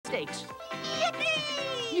sweepstakes.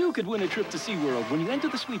 Yippee! You could win a trip to SeaWorld when you enter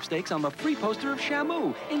the sweepstakes on the free poster of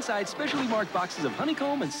Shamu inside specially marked boxes of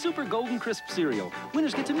honeycomb and super golden crisp cereal.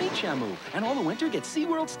 Winners get to meet Shamu, and all the winter get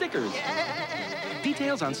SeaWorld stickers.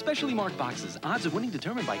 Details on specially marked boxes. Odds of winning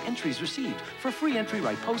determined by entries received. For free entry,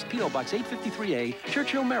 write Post P.O. Box 853A,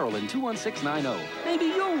 Churchill, Maryland 21690. Maybe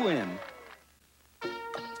you'll win.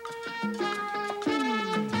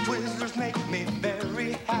 Twizzlers make me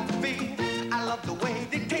very happy. I love the way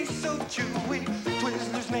they taste so chewy.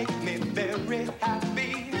 Twizzlers make me very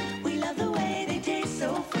happy. We love the way they taste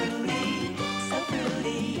so fruity, so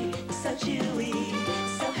chewy,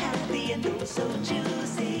 so happy and oh so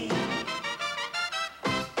juicy.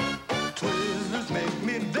 Twizzlers make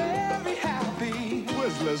me very happy.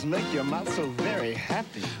 Twizzlers make your mouth so very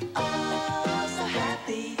happy. Oh, so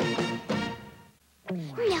happy.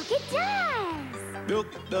 Milk it does. Milk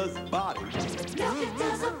does body. Milk it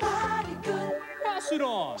does a body good. Pass it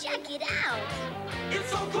on. Check it out. It's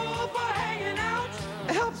so cool for hanging out.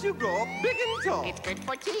 It helps you grow up big and tall. It's good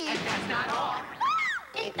for teeth. And that's not all.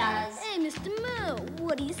 It does. Hey, Mr. Moo,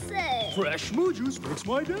 what do you say? Fresh moo juice makes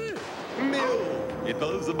my day. Milk, it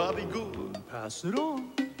does the body good. Pass it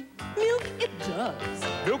on. Milk it does.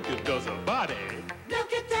 Milk it does a body.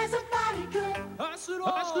 Milk it does a body good. Pass it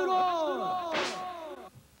on. Pass it on.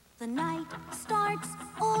 The night starts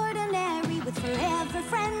ordinary with forever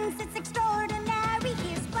friends. It's extraordinary.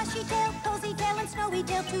 Here's Plushy Tail, Cozy Tail, and Snowy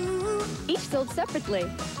Tail too. Each sold separately.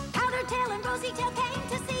 Powder Tail and Rosy Tail came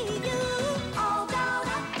to see you. All dolled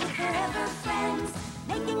up with forever friends.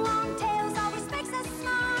 Making long tails always makes us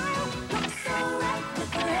smile. Looks so right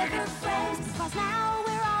with forever friends. 'Cause now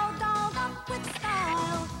we're all dolled up with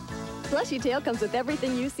style. Plushy Tail comes with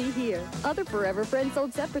everything you see here. Other Forever Friends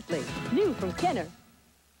sold separately. New from Kenner.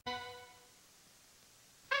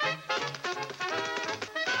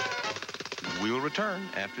 We'll return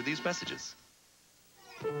after these messages.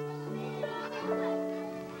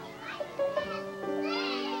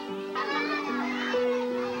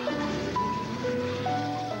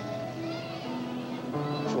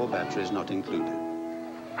 For batteries not included.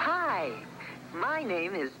 Hi, my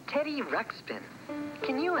name is Teddy Ruxpin.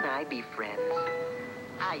 Can you and I be friends?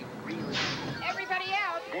 I really... Everybody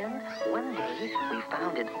out. Then, one day, we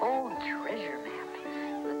found an old treasure map.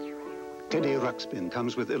 Teddy Ruxpin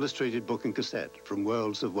comes with illustrated book and cassette from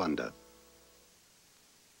Worlds of Wonder.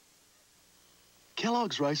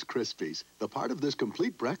 Kellogg's Rice Krispies, the part of this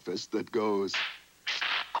complete breakfast that goes...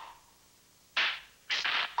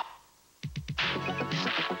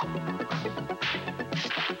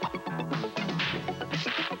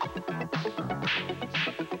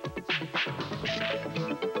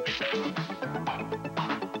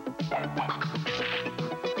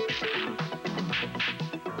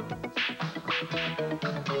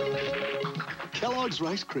 Kellogg's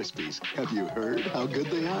Rice Krispies. Have you heard how good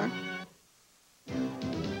they are?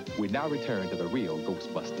 We now return to the real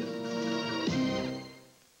Ghostbusters.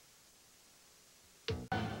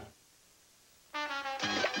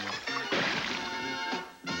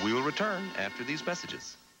 We'll return after these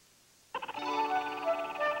messages.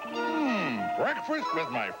 Breakfast with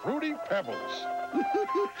my Fruity Pebbles.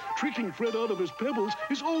 Tricking Fred out of his pebbles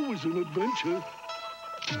is always an adventure.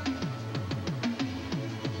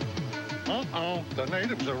 Uh-oh, the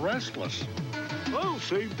natives are restless. I'll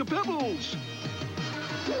save the pebbles.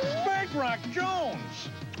 Big Rock Jones!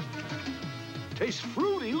 Tastes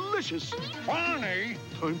fruity-licious. Barney!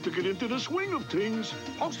 Time to get into the swing of things.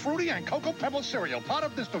 Post Fruity and Cocoa Pebble cereal, part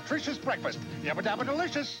of this nutritious breakfast. Yabba dabba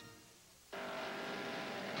delicious.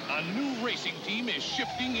 A new racing team is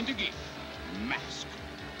shifting into gear. Mask.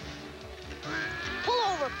 Pull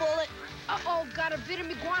over, Bullet. Uh-oh, got a bit of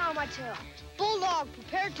iguana on my tail. Bulldog,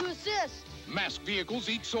 prepared to assist. Mask vehicles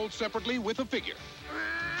each sold separately with a figure.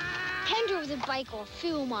 Hand over the bike or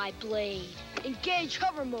feel my blade. Engage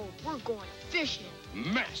hover mode. We're going fishing.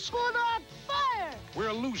 Mask. Bulldog, fire! Where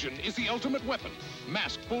illusion is the ultimate weapon.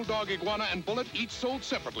 Mask, Bulldog, Iguana, and Bullet each sold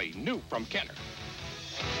separately. New from Kenner.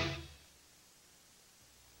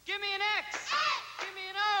 Give me an X. Give me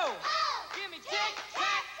an O. Give me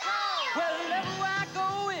tic-tac-toe. Wherever I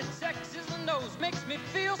go, it's X's and O's. Makes me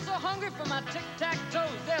feel so hungry for my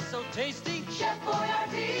tic-tac-toes. They're so tasty. Chef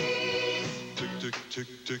Boyardee.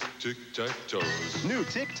 Tic-tac-toes. New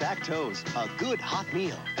Tic-tac-toes. A good hot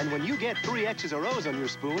meal. And when you get 3 X's or O's on your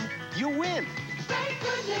spoon, you win. Thank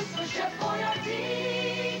goodness for Chef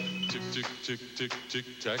Boyardee.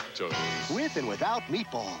 Tic-tac-toes. With and without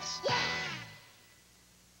meatballs.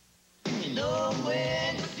 You know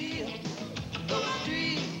when you see 'em, those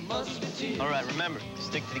 3 musketeers. All right, remember,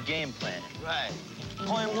 stick to the game plan. Right.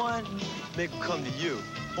 Point 1, make them come to you.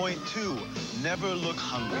 Point 2, never look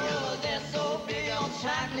hungry. Oh, they're so big on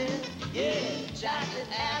chocolate. Yeah, chocolate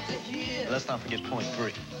after here. Let's not forget point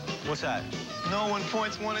 3. What's that? No, when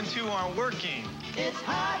points 1 and 2 aren't working. It's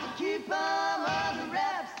hard to keep them under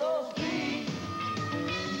wraps, those three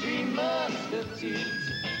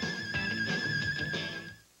musketeers.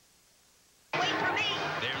 Wait for me.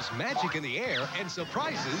 There's magic in the air and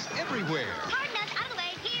surprises everywhere. Hard nuts out of the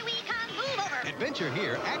way. Here we come. Move over. Adventure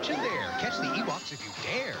here, action there. Catch the Ewoks if you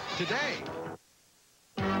dare. Today.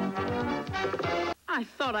 I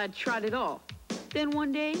thought I'd tried it all. Then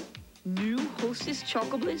one day, new Hostess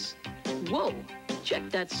Chocobliss. Whoa, check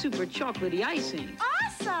that super chocolatey icing.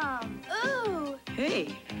 Awesome! Ooh!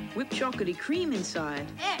 Hey, whipped chocolatey cream inside.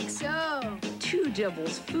 XO! 2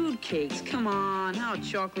 Devils food cakes. Come on, how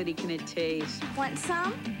chocolatey can it taste? Want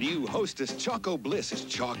some? New Hostess Choco Bliss is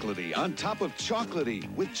chocolatey on top of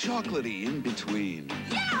chocolatey with chocolatey in between.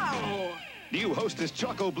 Yow! New Hostess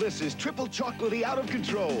Choco Bliss is triple chocolatey out of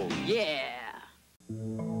control. Yeah!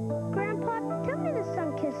 Grandpa, tell me the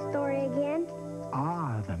Sunkist story again.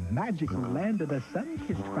 Ah, the magical land of the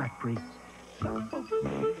Sunkist factory.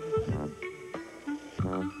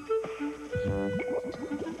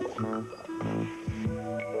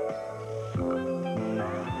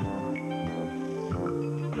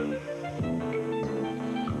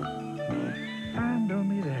 And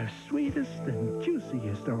only their sweetest and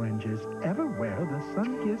juiciest oranges ever wear the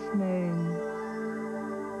Sunkist name.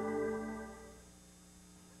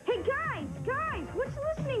 Hey, guys, what you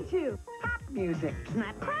listening to? Pop music.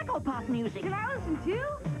 Snap, crackle pop music. Can I listen too?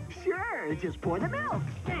 Sure, just pour the milk.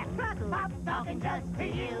 Snap, crackle, pop, talking just for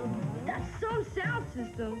you. That's so sound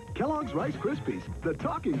system. Kellogg's Rice Krispies, the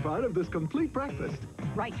talking part of this complete breakfast.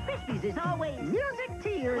 Rice Krispies is always music to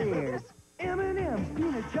your ears. M&M's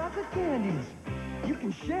peanut chocolate candies. You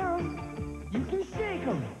can share them. You can shake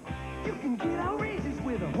them. You can get outrageous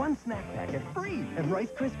with them. One snack packet free at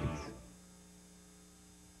Rice Krispies.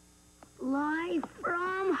 Live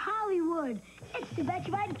from Hollywood, it's the Bet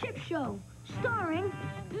You Buy the Chip Show, starring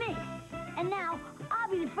me. And now, I'll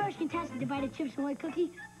be the first contestant to bite a Chips Ahoy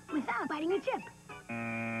cookie without biting a chip.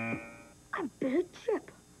 I bit a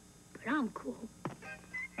chip, but I'm cool.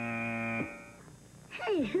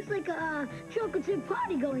 Hey, it's like a chocolate chip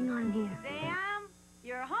party going on here. Sam,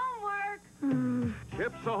 your homework.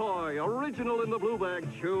 Chips Ahoy, original in the blue bag,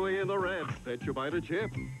 chewy in the red. Bet you bite a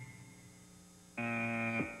chip.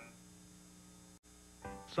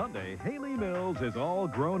 Sunday, Haley Mills is all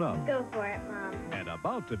grown up Go for it, Mom. and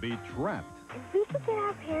about to be trapped. If we could get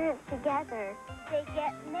our parents together, they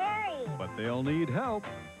get married. But they'll need help.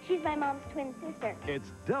 She's my mom's twin sister.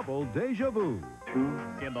 It's double deja vu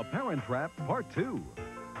in The Parent Trap Part 2.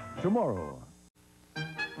 Tomorrow.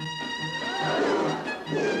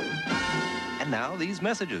 And now these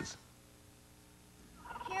messages.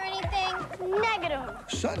 Hear anything? Negative.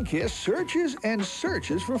 Sunkist searches and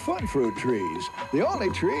searches for fun fruit trees. The only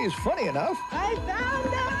tree is funny enough I found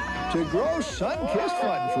it! to grow Sunkist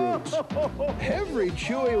fun fruits. Every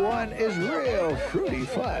chewy one is real fruity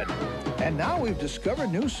fun. And now we've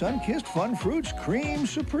discovered new Sunkist Fun Fruits Cream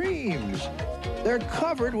Supremes. They're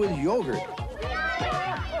covered with yogurt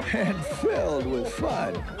and filled with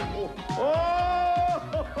fun.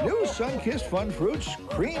 New Sunkist Fun Fruits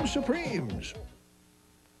Cream Supremes.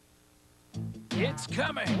 It's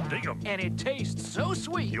coming, and it tastes so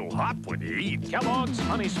sweet. You'll hop when you eat. Kellogg's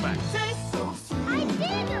Honey Smacks. Tastes so sweet. I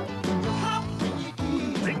did them. You'll hop when you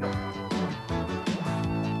eat.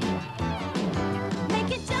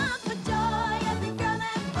 Make it jump for joy, every girl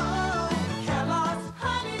and boy. Kellogg's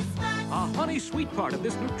Honey Smacks. A honey sweet part of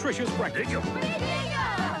this nutritious breakfast.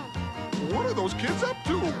 What are those kids up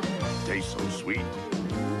to? Tastes so sweet.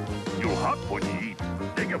 You'll hop when you eat.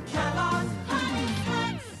 Dig 'em. Kellogg's Honey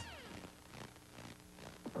Smacks.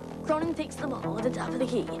 Cronin takes the ball at the top of the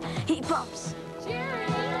key. He pops.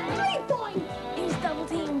 3-point! He's double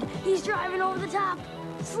teamed. He's driving over the top.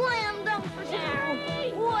 Slam dunk for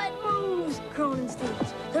Jerry. What moves? Cronin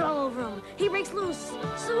steals. They're all over him. He breaks loose.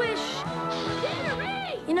 Swish.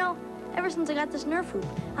 Jerry! You know, ever since I got this Nerf hoop,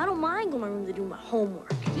 I don't mind going to my room to do my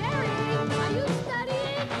homework. Jerry, are you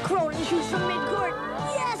studying? Cronin shoots from midcourt.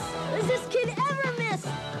 Yes! Does this kid ever miss?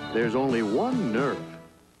 There's only one Nerf.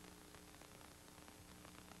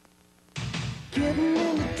 Getting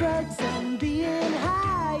into drugs and being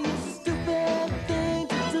high is a stupid thing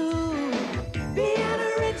to do. Being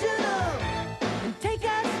original and take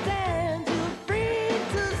a stand. You're free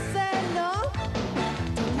to say no.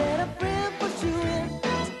 Don't let a friend push you in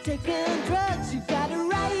to taking drugs. You got a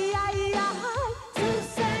right to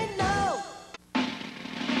say no.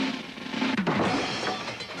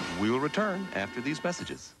 We'll return after these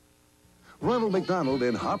messages. Ronald McDonald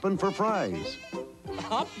in Hoppin' for Fries.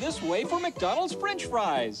 Hop this way for McDonald's French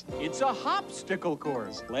fries. It's a hopsticle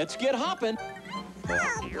course. Let's get hopping.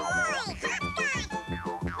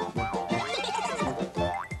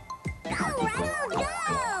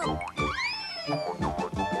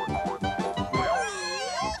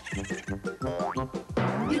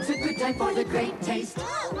 It's a good time for the great taste.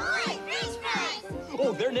 Oh, boy, French fries!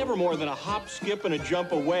 Oh, they're never more than a hop, skip, and a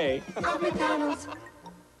jump away. At McDonald's.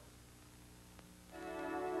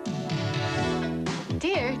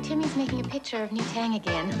 Dear, Timmy's making a picture of New Tang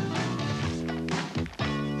again.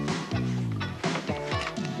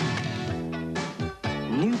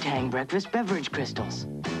 New Tang breakfast beverage crystals.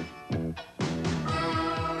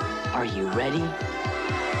 Are you ready?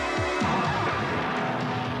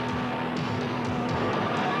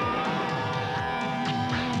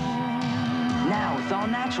 Now with all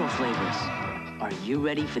natural flavors. Are you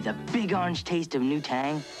ready for the big orange taste of New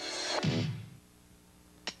Tang?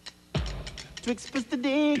 Twix puts the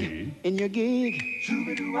dig in your gig.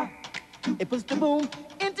 It puts the boom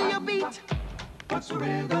into your beat. Puts the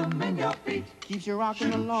rhythm in your feet. Keeps you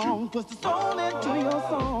rocking along. Puts the soul into your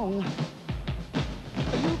song.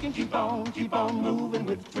 You can keep on moving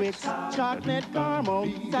with Twix. Chocolate caramel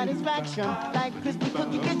satisfaction. Like crispy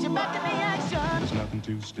cookie, get you back in the action. There's nothing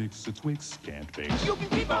to sticks that Twix can't fix. You can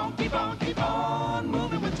keep on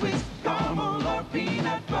moving with Twix. Caramel or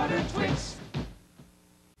peanut butter Twix.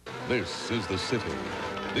 This is the city.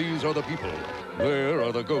 These are the people. There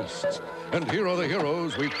are the ghosts. And here are the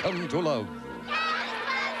heroes we come to love.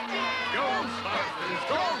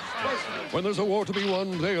 When there's a war to be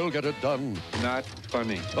won, they'll get it done. Not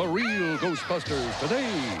funny. The real Ghostbusters today.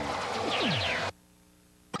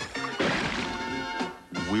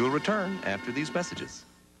 We'll return after these messages.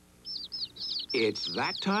 It's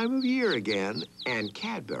that time of year again, and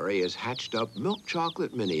Cadbury has hatched up milk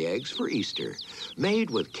chocolate mini eggs for Easter, made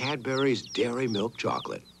with Cadbury's dairy milk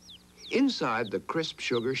chocolate. Inside the crisp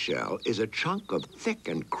sugar shell is a chunk of thick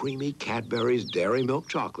and creamy Cadbury's dairy milk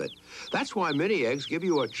chocolate. That's why mini eggs give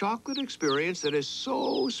you a chocolate experience that is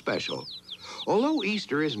so special. Although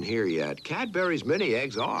Easter isn't here yet, Cadbury's mini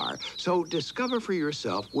eggs are, so discover for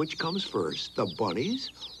yourself which comes first, the bunnies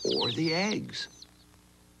or the eggs.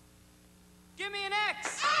 Give me an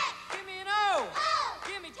X. Give me an O.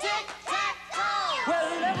 Give me tic-tac-toe.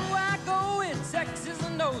 Wherever I go, it's X's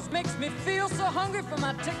and O's. Makes me feel so hungry for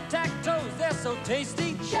my tic-tac-toes. They're so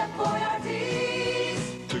tasty. Chef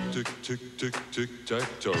Boyardee's.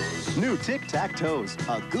 Tic-tac-toes. New Tic-Tac-Toes,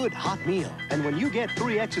 a good hot meal. And when you get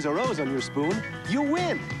 3 X's or O's on your spoon, you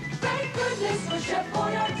win. Thank goodness for Chef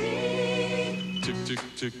Boyardee.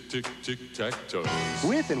 Tic-tac-toes.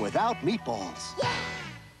 With and without meatballs. Yeah.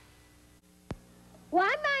 Why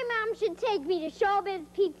my mom should take me to Showbiz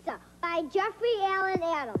Pizza by Jeffrey Allen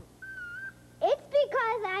Adams. It's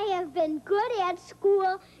because I have been good at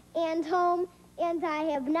school and home, and I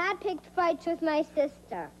have not picked fights with my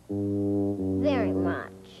sister. Very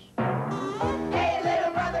much. Hey,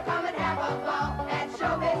 little brother, come and have a ball. At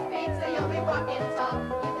Showbiz Pizza, you'll be walking tall.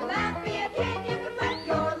 You can laugh, be a kid, you can fret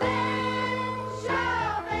your legs.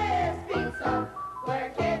 Showbiz Pizza, where a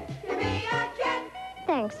kid can be a kid.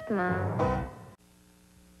 Thanks, Mom.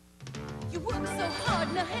 You work so hard,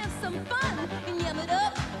 now have some fun and yum it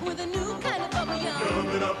up with a new kind of bubble yum. Yum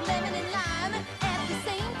it up. Lemon and lime at the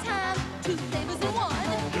same time, 2 flavors in one.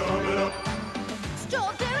 Yum it up.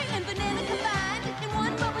 Strawberry and banana combined in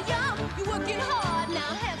one bubble yum. You're working hard,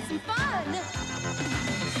 now have some fun.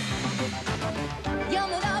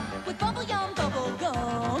 Yum it up with bubble yum bubble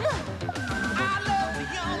gum. I love to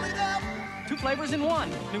yum it up. 2 flavors in one.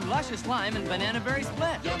 New luscious lime and banana berry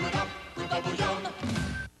split. Yum it up with bubble yum.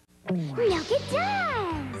 Milk it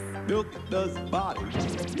does. Milk does body. Milk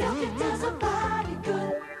it does a body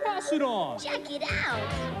good. Pass it on. Check it out.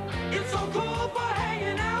 It's so cool for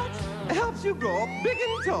hanging out. It helps you grow up big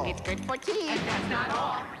and tall. It's good for kids. And that's not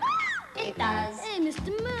all. It does. Hey,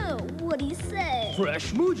 Mr. Moo, what do you say?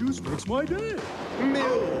 Fresh moo juice makes my day.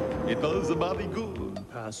 Milk, it does the body good.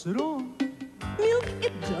 Pass it on. Milk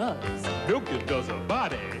it does. Milk it does a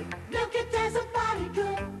body. Milk it does a body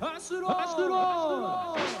good. Pass it on. Pass it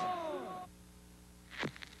on.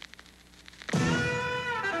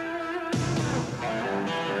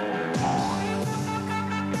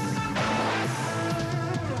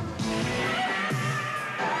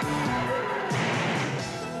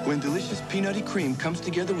 When delicious peanutty cream comes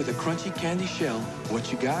together with a crunchy candy shell,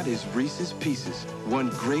 what you got is Reese's Pieces, one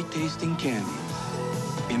great tasting candy.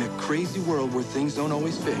 In a crazy world where things don't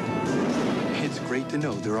always fit, it's great to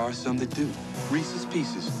know there are some that do. Reese's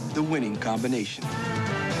Pieces, the winning combination.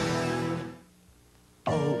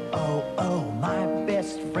 Oh, oh, oh, my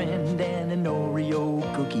best friend and an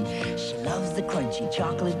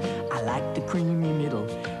I like the creamy middle.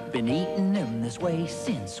 Been eating them this way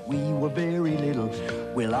since we were very little.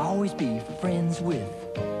 We'll always be friends with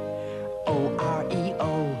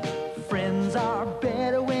O-R-E-O. Friends are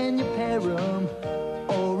better when you pair them.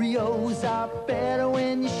 Oreos are better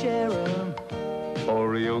when you share them.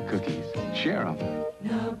 Oreo cookies. Share them.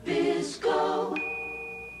 Nabisco.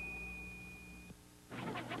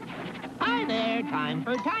 Hi there, time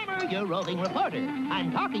for Timer, your roving reporter.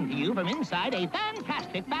 I'm talking to you from inside a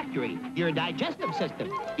fantastic factory, your digestive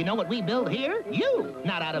system. You know what we build here? You!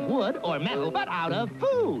 Not out of wood or metal, but out of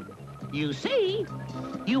food. You see,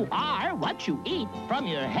 you are what you eat, from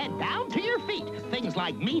your head down to your feet. Things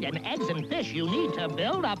like meat and eggs and fish you need to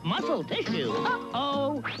build up muscle tissue.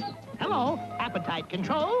 Uh-oh. Hello, appetite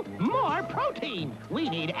control, more protein. We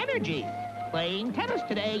need energy. Playing tennis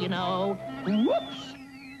today, you know. Whoops.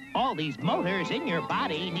 All these motors in your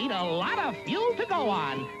body need a lot of fuel to go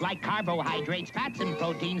on, like carbohydrates, fats, and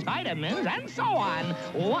proteins, vitamins, and so on.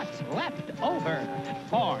 What's left over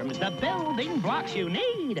forms the building blocks you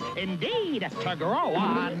need, indeed, to grow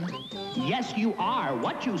on. Yes, you are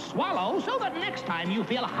what you swallow, so that next time you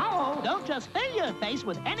feel hollow, don't just fill your face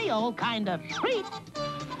with any old kind of treat.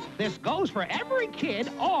 This goes for every kid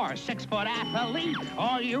or 6-foot athlete.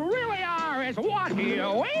 All you really are is what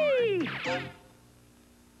you eat.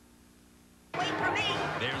 Wait for me.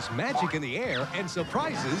 There's magic in the air and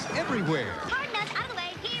surprises everywhere. Hard nuts out of the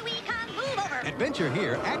way. Here we come. Move over. Adventure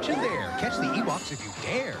here, action there. Catch the Ewoks if you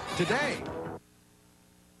dare. Today.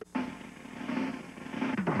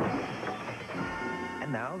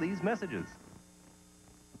 And now these messages.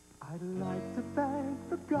 I'd like to thank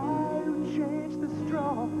the guy who changed the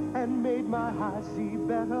straw and made my high C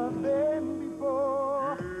better than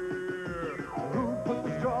before. Who put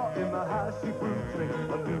the straw in my high C fruit drink?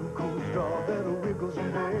 A new cool straw that wiggles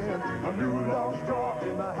and bends. A new long straw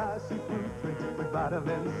in my high C fruit drink with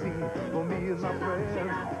vitamin C for me and my friends.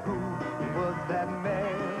 Who was that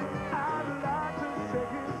man? I'd like to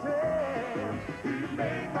shake his hand. He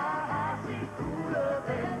made my high C cooler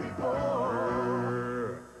than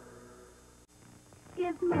before.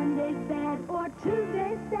 If Monday's bad or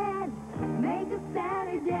Tuesday's sad, make a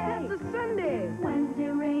Saturday. That's a Sunday. Wednesday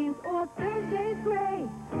rains or Thursday's gray,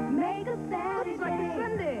 make a Saturday. Looks like a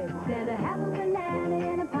Sunday. Instead of half a banana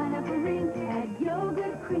and a pineapple ring, add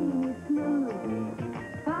yogurt, creamy,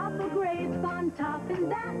 smooth. Pop a grape on top,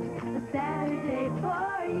 and that's a Saturday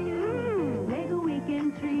for you. Make a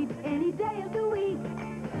weekend treat any day of the week.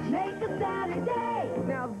 Make a Saturday.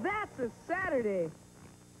 Now that's a Saturday.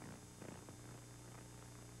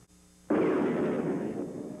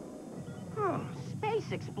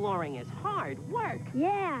 Space exploring is hard work.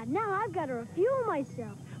 Yeah, now I've got to refuel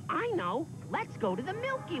myself. I know. Let's go to the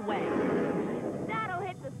Milky Way. That'll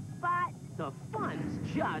hit the spot. The fun's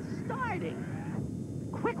just starting.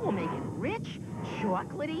 Quick will make it rich,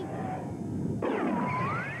 chocolatey.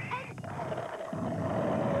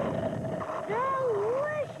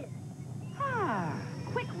 Delicious.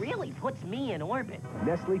 Quick really puts me in orbit.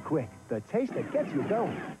 Nestle Quick, the taste that gets you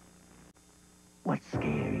going. What's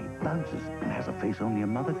scary? Bounces and has a face only a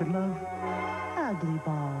mother could love. Ugly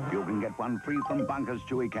Ball. You can get one free from Bonkers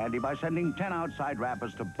Chewy Candy by sending 10 outside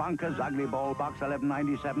wrappers to Bonkers Ugly Ball, Box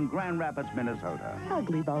 1197, Grand Rapids, Minnesota.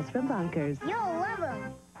 Ugly Balls from Bonkers. You'll love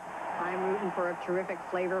them. I'm rooting for a terrific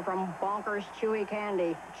flavor from Bonkers Chewy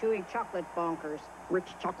Candy. Chewy chocolate Bonkers.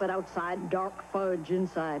 Rich chocolate outside, dark fudge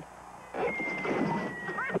inside.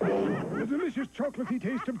 The delicious chocolatey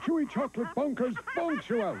taste of chewy chocolate Bonkers bonks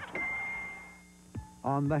you out.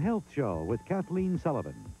 On The Health Show with Kathleen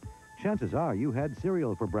Sullivan. Chances are you had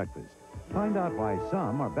cereal for breakfast. Find out why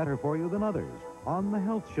some are better for you than others. On The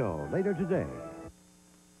Health Show later today.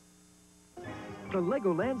 The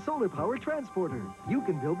Legoland Solar Power Transporter. You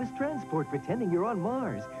can build this transport pretending you're on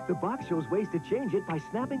Mars. The box shows ways to change it by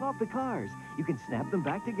snapping off the cars. You can snap them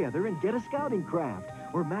back together and get a scouting craft,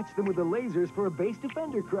 or match them with the lasers for a base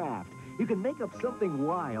defender craft. You can make up something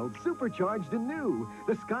wild, supercharged and new.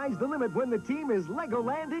 The sky's the limit when the team is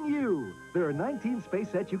Legoland and you. There are 19 space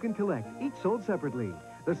sets you can collect, each sold separately.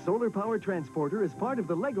 The Solar Power Transporter is part of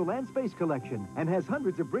the Legoland Space Collection and has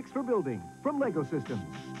hundreds of bricks for building from Lego Systems.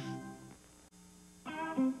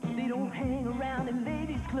 They don't hang around in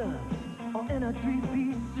ladies' clubs or in a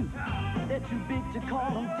three-piece suit. They're too big to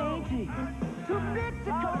call them dainty, too big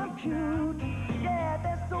to call them cute. Yeah,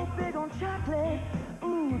 they're so big on chocolate.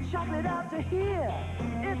 Ooh, chocolate out to here.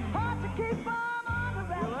 It's hard to keep them on the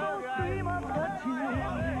wrap, so we must cut you.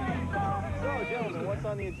 So, gentlemen, what's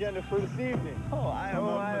on the agenda for this evening? Oh, I am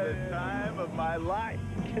up for the time of my life.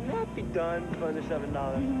 Can that be done for under $7?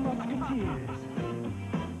 Musketeers.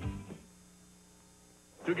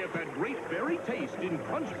 To get that great berry taste in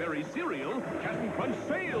Crunch Berry cereal, Captain Crunch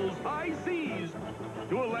sails high seas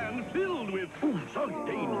to a land filled with oops of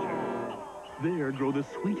danger. There grow the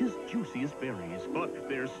sweetest, juiciest berries, but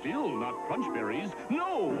they're still not Crunch Berries.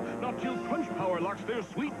 No, not till Crunch Power locks their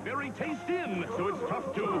sweet berry taste in, so it's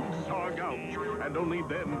tough to sog out. And only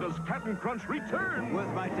then does Captain Crunch return. With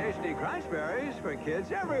my tasty Crunch Berries for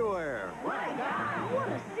kids everywhere. My God, what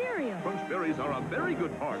a cereal! Crunch Berries are a very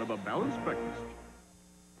good part of a balanced breakfast.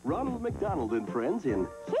 Ronald McDonald and friends in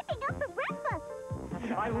Keeping up for breakfast.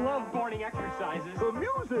 I love morning exercises. The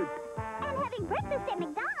music. And having breakfast at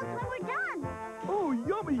McDonald's when we're done. Oh,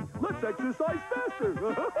 yummy. Let's exercise faster.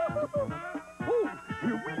 Oh,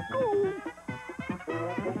 here we go.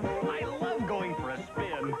 I love going for a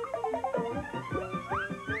spin.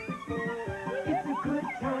 It's a good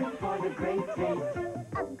time for the great taste.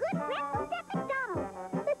 A good breakfast at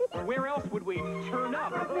McDonald's. Where else would we turn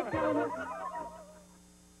up? At McDonald's.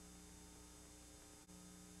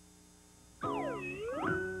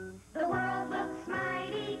 The world looks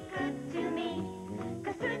mighty good to me,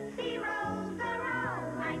 'cause Tootsie Rolls are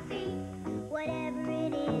all I see. Whatever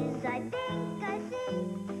it is I think I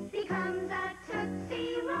see becomes a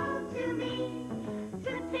Tootsie Roll to me.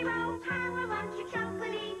 Tootsie Roll, power, won't you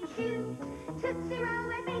chocolatey chew? Tootsie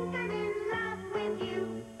Roll, I think I'm in love with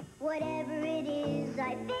you. Whatever it is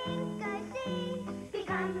I think I see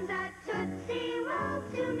becomes a Tootsie Roll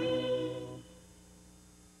to me.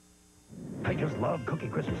 I just love Cookie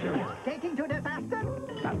Crisp cereal. Taking to disaster?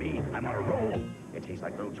 Not me. I'm on a roll. It tastes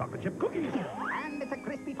like little chocolate chip cookies. And it's a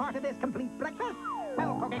crispy part of this complete breakfast?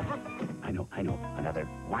 Well, Cookie Crisp. I know. Another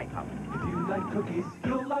white up. If you like cookies,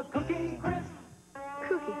 you'll love Cookie Crisp.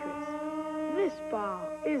 Cookie Crisp. This ball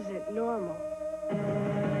isn't normal.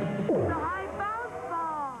 The High Bounce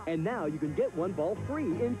Ball. And now you can get one ball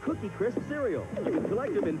free in Cookie Crisp cereal. You can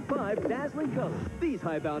collect them in 5 dazzling colors. These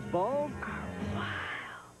high bounce balls are wild.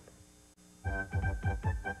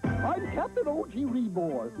 I'm Captain O.G.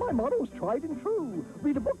 Rebor. My motto's tried and true.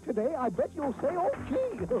 Read a book today, I bet you'll say O.G.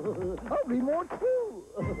 I'll read more too.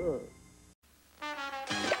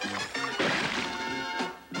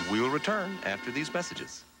 We'll return after these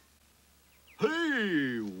messages.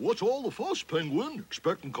 Hey, what's all the fuss, Penguin?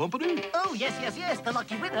 Expecting company? Oh, yes. The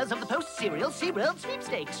lucky winners of the post-cereal SeaWorld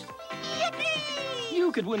sweepstakes. Yippee!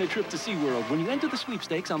 You could win a trip to SeaWorld when you enter the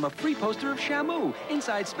sweepstakes on the free poster of Shamu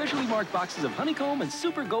inside specially marked boxes of Honeycomb and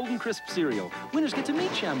Super Golden Crisp cereal. Winners get to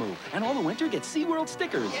meet Shamu, and all the winter get SeaWorld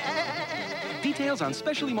stickers. Details on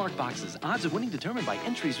specially marked boxes. Odds of winning determined by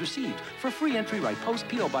entries received. For free entry, write Post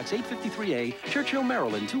P.O. Box 853A, Churchill,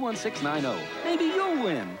 Maryland, 21690. Maybe you'll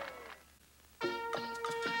win.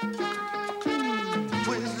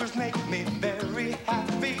 Twizzlers make me very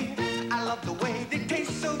happy. I love the way they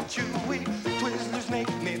taste so chewy. Twizzlers make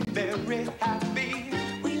me very happy.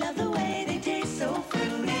 We love the way they taste so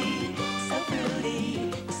fruity,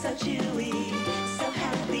 so chewy, so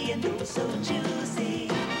happy and oh so juicy.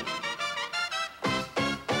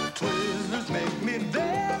 Twizzlers make me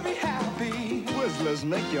very happy. Twizzlers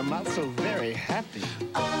make your mouth so very happy.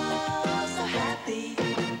 Oh, so happy.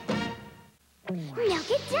 Milk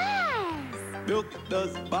it does. Milk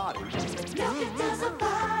does body. Milk it does a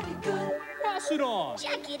body good. Pass it on.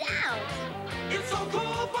 Check it out. It's so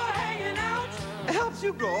cool for hanging out. It helps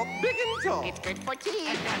you grow up big and tall. It's good for teeth.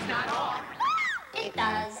 And that's not all. It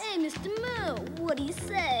does. Hey, Mr. Moo, what do you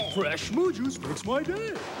say? Fresh moo juice makes my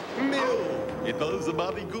day. Milk, it does a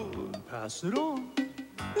body good. Pass it on.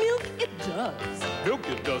 Milk it does. Milk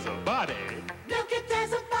it does a body. Milk it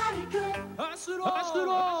does a body good. Pass it on. Pass it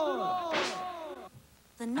on.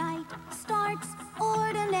 The night starts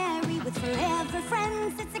ordinary with forever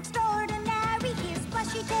friends. It's extraordinary. Here's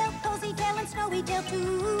Plushy Tail, Cozy Tail, and Snowy Tail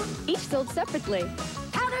too. Each sold separately.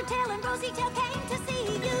 Powder Tail and Rosy Tail came to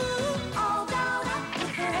see you. All dolled up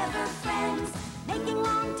with forever friends. Making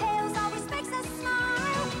long tails always makes us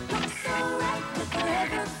smile. Looks so right with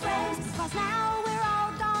forever friends. 'Cause now we're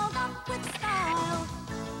all dolled up with style.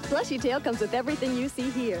 Plushy Tail comes with everything you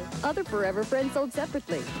see here. Other Forever Friends sold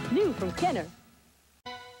separately. New from Kenner.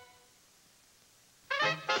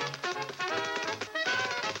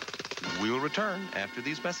 We'll return after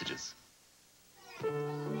these messages.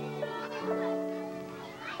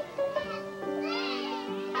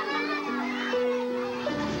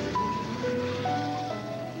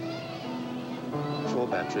 For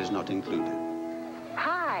batteries not included.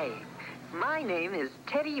 Hi, my name is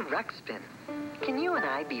Teddy Ruxpin. Can you and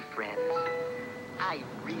I be friends? I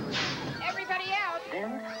really... Everybody out!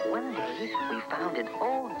 Then, one day, we found an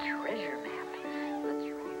old treasure map.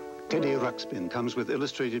 Teddy Ruxpin comes with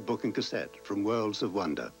illustrated book and cassette from Worlds of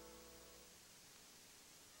Wonder.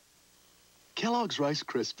 Kellogg's Rice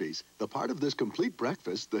Krispies, the part of this complete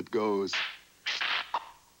breakfast that goes...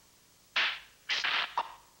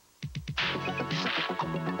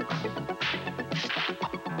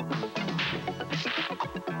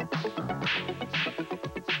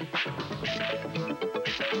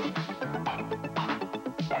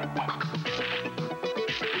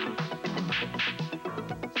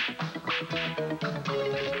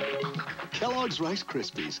 Kellogg's Rice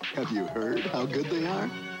Krispies. Have you heard how good they are?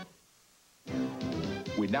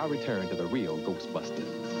 We now return to the real Ghostbusters.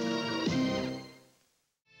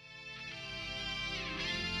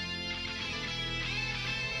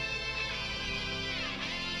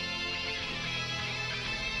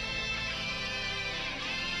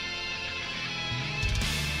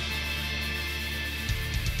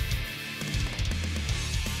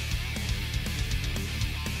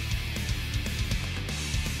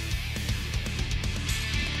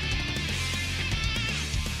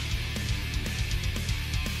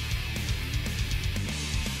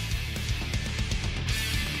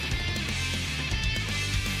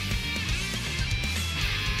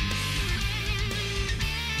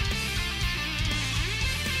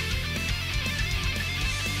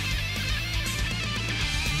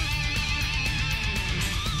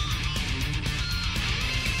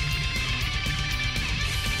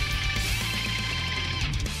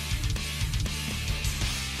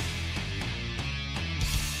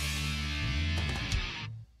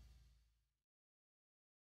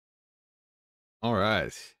 All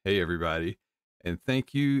right. Hey, everybody. And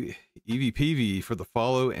thank you, EVPV, for the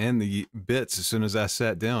follow and the bits as soon as I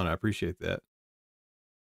sat down. I appreciate that.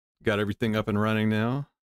 Got everything up and running now.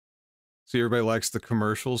 See, everybody likes the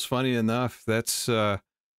commercials. Funny enough, that's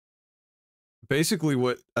basically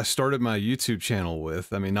what I started my YouTube channel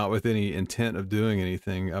with. I mean, not with any intent of doing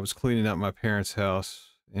anything. I was cleaning out my parents'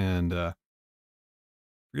 house and I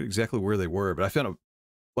forget exactly where they were, but I found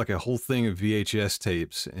like a whole thing of VHS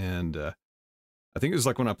tapes, and I think it was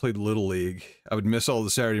like when I played Little League, I would miss all the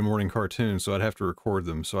Saturday morning cartoons, so I'd have to record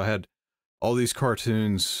them. So I had all these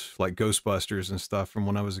cartoons like Ghostbusters and stuff from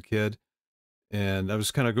when I was a kid. And I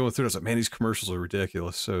was kind of going through, I was like, man, these commercials are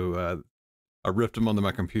ridiculous. So I ripped them onto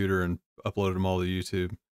my computer and uploaded them all to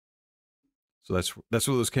YouTube. So that's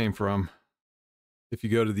where those came from. If you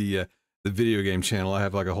go to the video game channel, I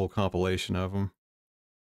have like a whole compilation of them.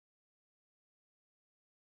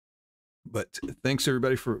 But thanks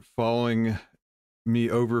everybody for following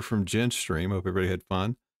me over from Jen's stream. Hope everybody had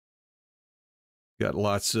fun. Got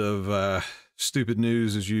lots of stupid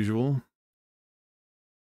news as usual.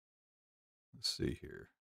 Let's see here.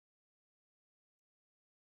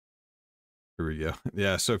 Here we go.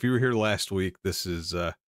 Yeah, so if you were here last week, this is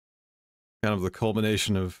kind of the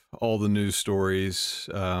culmination of all the news stories.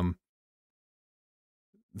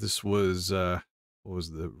 This was what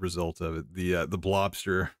was the result of it? The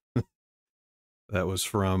Blobster. That was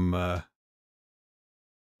from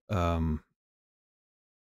gosh,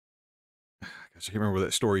 I can't remember where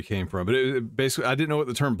that story came from, but it basically, I didn't know what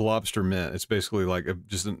the term blobster meant. It's basically like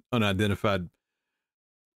just an unidentified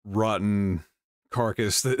rotten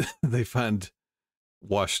carcass that they find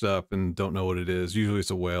washed up and don't know what it is. Usually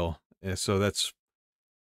it's a whale. And so that's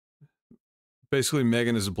basically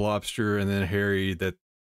Megan is a blobster, and then Harry, that's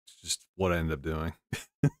just what I ended up doing.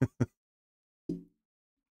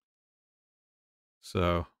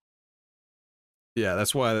 So yeah,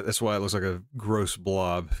 that's why it looks like a gross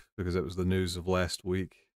blob, because that was the news of last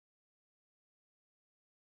week.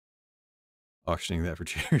 Auctioning that for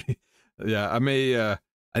charity. Yeah, I may I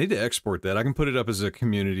need to export that. I can put it up as a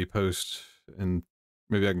community post, and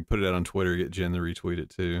maybe I can put it out on Twitter, get Jen to retweet it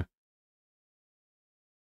too.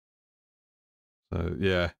 So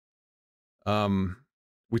yeah.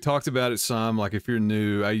 We talked about it some, like if you're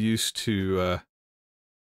new, I used to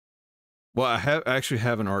well, I actually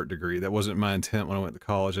have an art degree. That wasn't my intent when I went to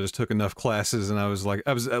college. I just took enough classes, and I was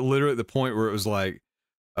literally at the point where it was like,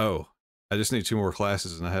 oh, I just need 2 more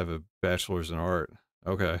classes and I have a bachelor's in art.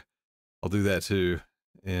 Okay, I'll do that too.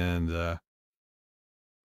 And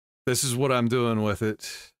this is what I'm doing with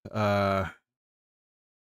it. I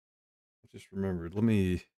just remembered.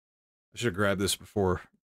 I should have grabbed this before.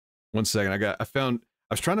 1 second. I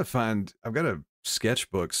was trying to find, I've got a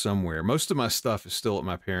sketchbook somewhere. Most of my stuff is still at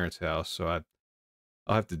my parents' house, so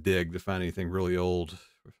I'll have to dig to find anything really old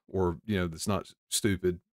or, you know, that's not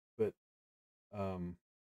stupid. But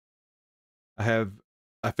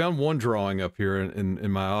I found one drawing up here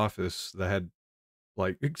in my office that had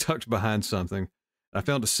like tucked behind something. I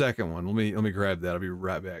found a second one. Let me grab that. I'll be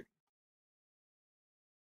right back.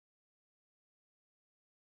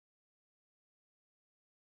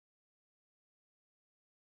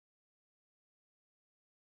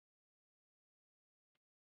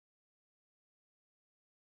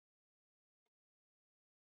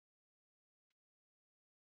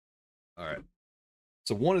 All right.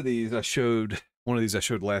 So one of these I showed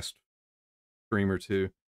last stream or two.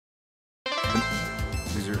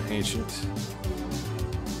 These are ancient.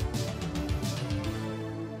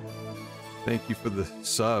 Thank you for the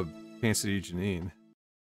sub, Pansy Janine.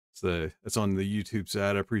 It's on the YouTube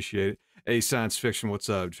side. I appreciate it. Hey, Science Fiction, what's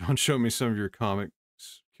up? John, show me some of your comic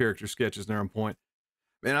character sketches. They're on point.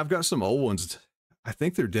 Man, I've got some old ones. I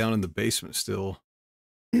think they're down in the basement still.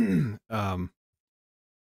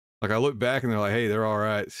 Like I look back and they're like, hey, they're all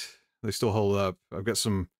right. They still hold up. I've got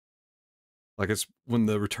some, like it's when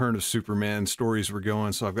the Return of Superman stories were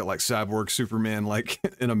going. So I've got like Cyborg Superman, like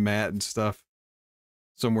in a mat and stuff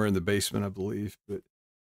somewhere in the basement, I believe. But,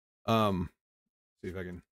 see if I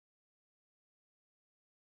can,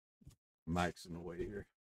 mic's in the way here.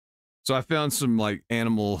 So I found some like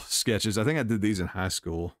animal sketches. I think I did these in high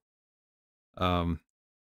school.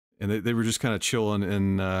 And they were just kind of chilling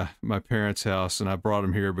in my parents' house, and I brought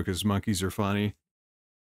them here because monkeys are funny.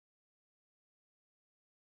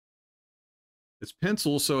 It's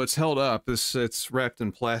pencil, so it's held up. It's wrapped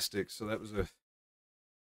in plastic, so that was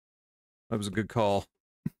a good call.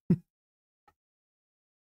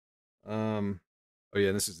 Oh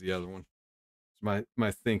yeah, this is the other one. It's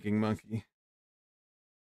my thinking monkey.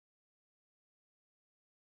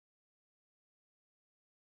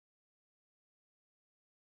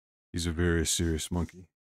 He's a very serious monkey.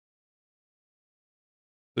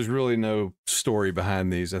 There's really no story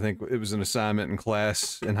behind these. I think it was an assignment in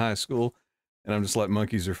class in high school, and I'm just like,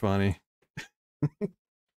 monkeys are funny.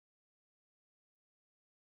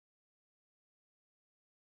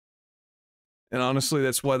 And honestly,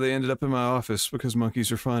 that's why they ended up in my office, because monkeys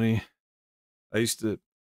are funny. I used to...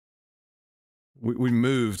 We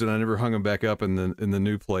moved, and I never hung them back up in the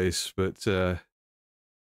new place, but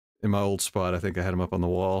in my old spot, I think I had them up on the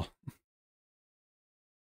wall.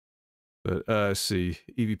 But let's see,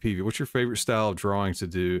 EVP, what's your favorite style of drawing to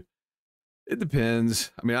do? It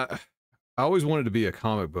depends. I mean, I always wanted to be a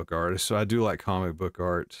comic book artist, so I do like comic book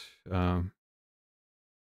art.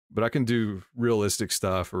 But I can do realistic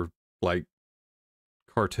stuff or like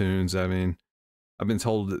cartoons. I mean, I've been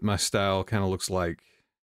told that my style kind of looks like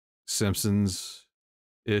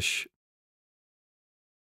Simpsons-ish.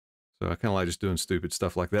 So I kind of like just doing stupid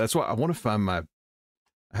stuff like that. That's why I want to find I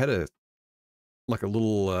had a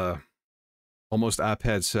little, almost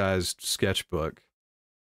iPad-sized sketchbook.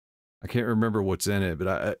 I can't remember what's in it,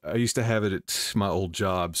 but I used to have it at my old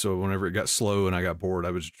job. So whenever it got slow and I got bored,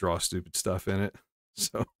 I would just draw stupid stuff in it.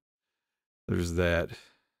 So there's that.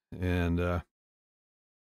 And let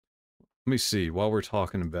me see, while we're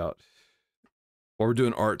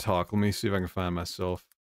doing art talk, let me see if I can find myself.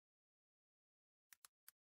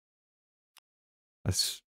 I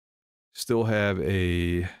still have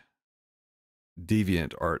a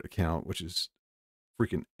DeviantArt account, which is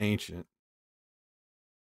freaking ancient.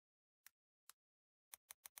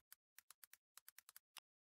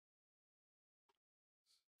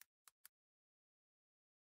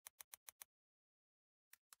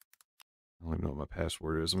 I don't even know what my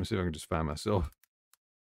password is. Let me see if I can just find myself.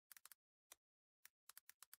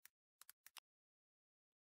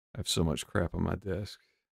 I have so much crap on my desk.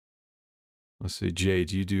 Let's see, Jay,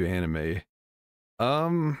 do you do anime?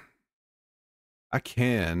 I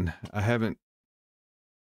can. I haven't.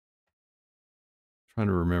 Trying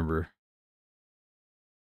to remember.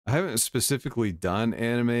 I haven't specifically done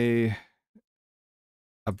anime.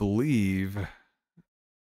 I believe, if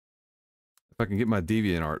I can get my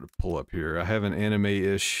DeviantArt to pull up here, I have an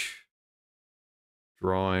anime-ish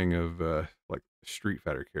drawing of like a Street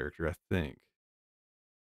Fighter character, I think.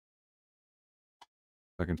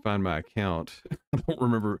 If I can find my account. I don't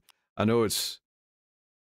remember. I know it's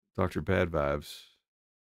Dr. Bad Vibes.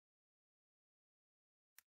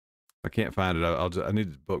 If I can't find it, I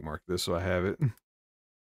need to bookmark this so I have it.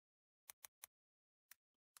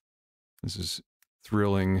 This is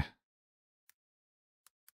thrilling.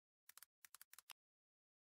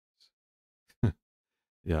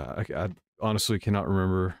 Yeah, I honestly cannot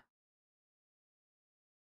remember.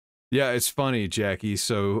 Yeah, it's funny, Jackie.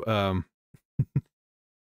 So,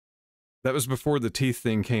 that was before the teeth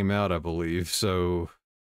thing came out, I believe. So,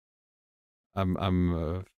 I'm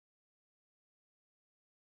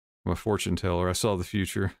a fortune teller. I saw the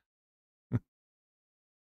future.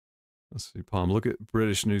 Let's see, Palm. Look at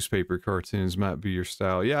British newspaper cartoons. Might be your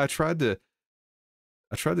style. Yeah, I tried to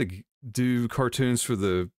do cartoons for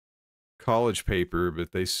the college paper, but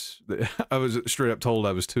I was straight up told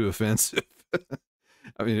I was too offensive.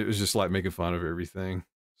 I mean, it was just like making fun of everything.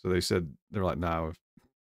 So they said, they're like, nah.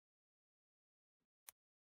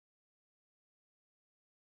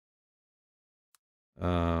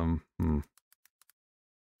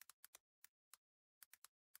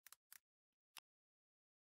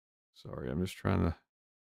 Sorry, I'm just trying to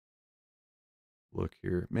look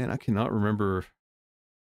here. Man, I cannot remember.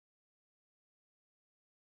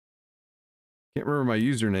 Can't remember my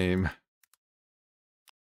username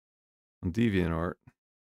on DeviantArt.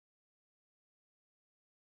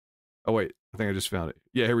 Oh, wait. I think I just found it.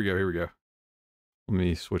 Yeah, here we go. Here we go. Let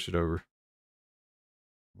me switch it over.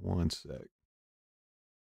 One sec.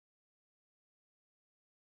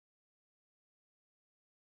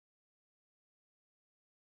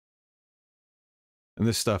 And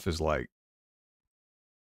this stuff is like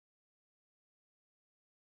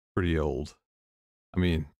pretty old. I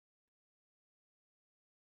mean,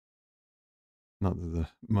 not that the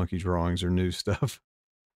monkey drawings are new stuff.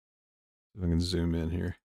 If I can zoom in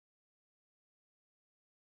here.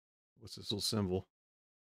 What's this little symbol?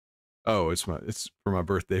 Oh, it's for my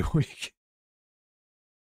birthday week.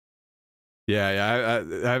 Yeah,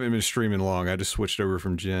 I haven't been streaming long. I just switched over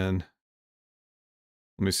from Gen.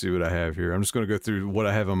 Let me see what I have here. I'm just going to go through what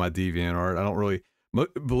I have on my DeviantArt. I don't really,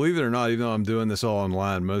 believe it or not, even though I'm doing this all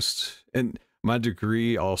online, and my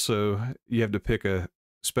degree also, you have to pick a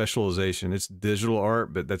specialization. It's digital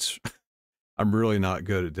art, but that's, I'm really not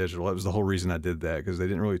good at digital. That was the whole reason I did that, because they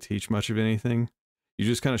didn't really teach much of anything. You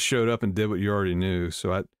just kind of showed up and did what you already knew.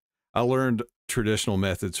 So I learned traditional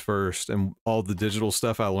methods first, and all the digital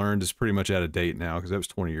stuff I learned is pretty much out of date now, because that was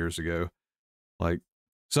 20 years ago. Like,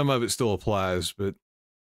 some of it still applies, but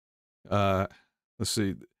let's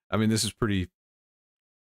see. I mean, this is pretty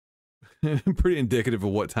pretty indicative of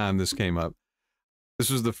what time this came up. This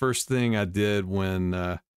was the first thing I did when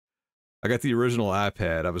I got the original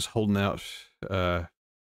iPad. I was holding out because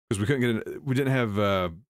we couldn't get we didn't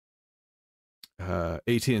have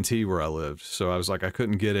AT&T where I lived, so I was like, I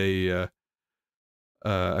couldn't get an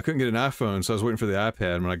iPhone, so I was waiting for the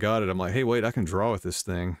iPad. And when I got it, I'm like, hey, wait, I can draw with this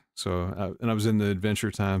thing. So and I was in the Adventure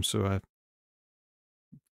Time, so I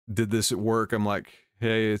did this at work. I'm like,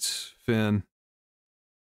 hey, it's Finn.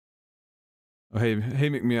 Oh, hey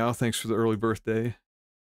McMeow, thanks for the early birthday.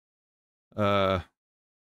 Yeah,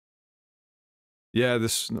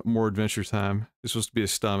 this more Adventure Time. It's supposed to be a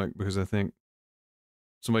stomach because I think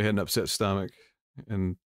somebody had an upset stomach,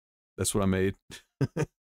 and that's what I made.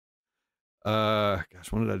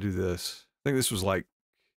 Gosh, when did I do this? I think this was like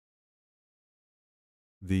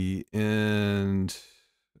the end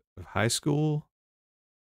of high school,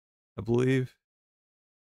 I believe.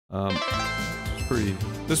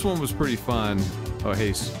 This one was pretty fun. Oh,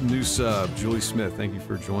 hey, new sub, Julie Smith. Thank you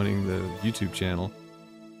for joining the YouTube channel.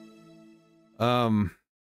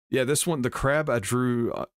 Yeah, this one, the crab I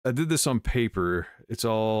drew, I did this on paper. It's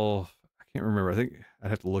all, I can't remember. I think I'd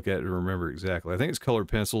have to look at it to remember exactly. I think it's colored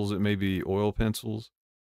pencils. It may be oil pencils.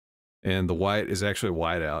 And the white is actually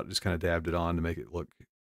white out. Just kind of dabbed it on to make it look,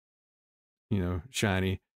 you know,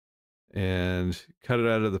 shiny. And cut it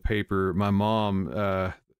out of the paper. My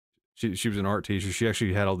mom, she was an art teacher. She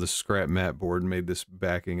actually had all this scrap mat board and made this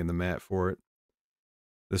backing and the mat for it.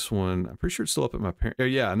 This one, I'm pretty sure it's still up at my parents'. Oh,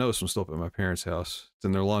 yeah, I know this one's still up at my parents' house. It's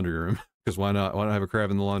in their laundry room. Because why not? Why not have a crab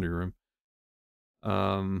in the laundry room?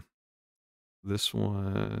 This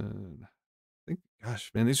one, I think,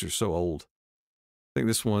 gosh, man, these are so old. I think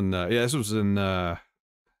this one, yeah, this was in the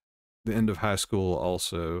end of high school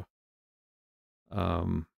also.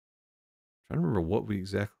 Trying to remember what we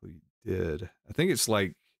exactly did. I think it's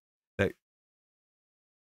like that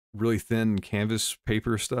really thin canvas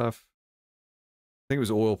paper stuff. I think it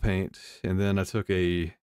was oil paint, and then I took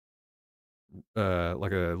a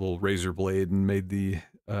like a little razor blade and made the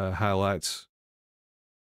highlights.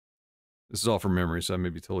 This is all from memory, so I may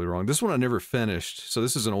be totally wrong. This one I never finished, so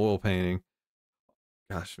this is an oil painting.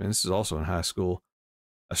 Gosh, man, this is also in high school.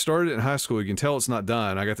 I started it in high school. You can tell it's not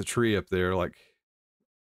done. I got the tree up there, like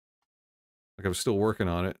I was still working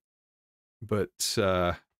on it, but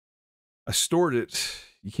I stored it.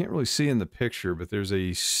 You can't really see in the picture, but there's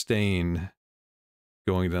a stain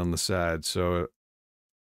going down the side. So,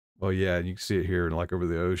 well, yeah, you can see it here, like over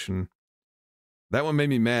the ocean. That one made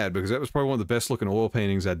me mad because that was probably one of the best looking oil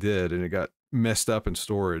paintings I did, and it got messed up in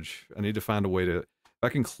storage. I need to find a way to, if I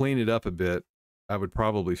can clean it up a bit, I would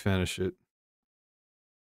probably finish it.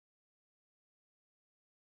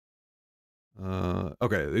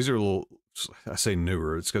 Okay, these are a little, I say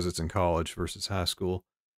newer, it's because it's in college versus high school.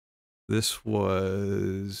 This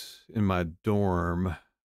was in my dorm. I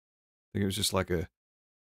think it was just like a,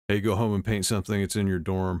 hey, go home and paint something, it's in your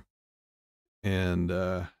dorm. And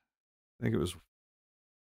I think it was, I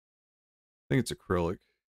think it's acrylic.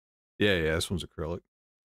 Yeah, this one's acrylic.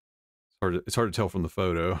 It's hard to tell from the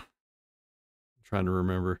photo. I'm trying to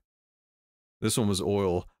remember. This one was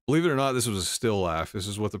oil. Believe it or not, this was a still life. This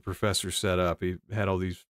is what the professor set up. He had all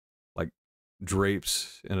these like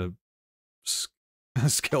drapes in a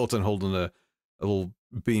skeleton holding a little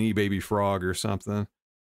Beanie Baby frog or something. I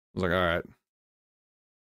was like, all right.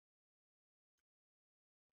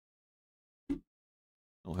 I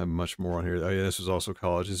don't have much more on here. Oh yeah, this was also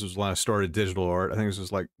college. This was when I started digital art. I think this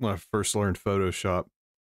was like when I first learned Photoshop.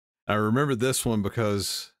 I remember this one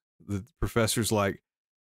because the professor's like,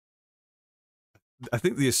 I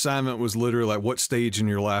think the assignment was literally like, what stage in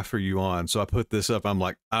your life are you on? So I put this up. I'm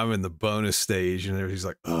like, I'm in the bonus stage. And he's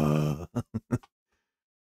like, ugh.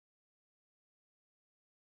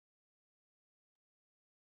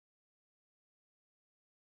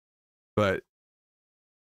 But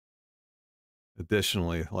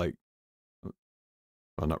additionally, like,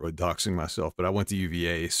 I'm not really doxing myself, but I went to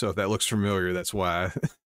UVA. So if that looks familiar, that's why.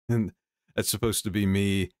 And that's supposed to be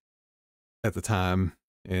me at the time.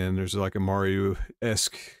 And there's like a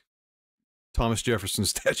Mario-esque Thomas Jefferson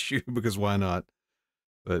statue because why not?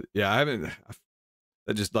 But yeah,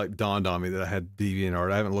 that just like dawned on me that I had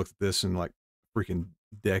DeviantArt. I haven't looked at this in like a freaking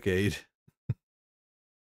decade.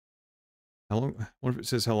 How long? I wonder if it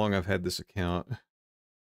says how long I've had this account.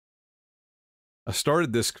 I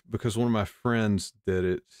started this because one of my friends did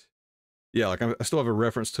it. Yeah, like I still have a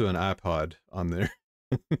reference to an iPod on there.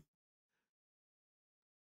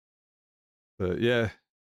 But yeah,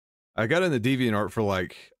 I got into DeviantArt for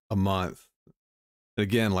like a month. And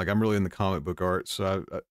again, like I'm really in the comic book art, so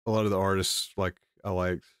a lot of the artists like I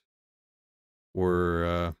liked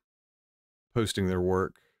were posting their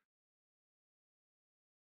work.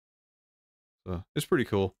 So it's pretty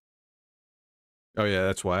cool. Oh yeah,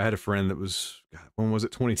 that's why I had a friend that was, God, when was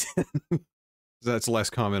it? 2010. That's the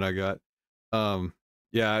last comment I got.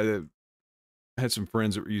 Yeah, I had some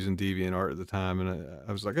friends that were using DeviantArt at the time, and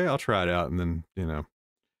I was like, hey, I'll try it out, and then, you know,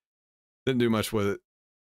 didn't do much with it.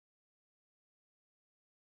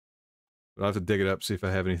 But I'll have to dig it up, see if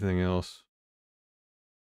I have anything else.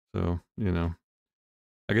 So, you know,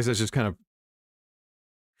 I guess that's just kind of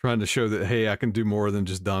trying to show that, hey, I can do more than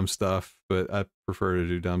just dumb stuff, but I prefer to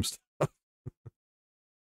do dumb stuff.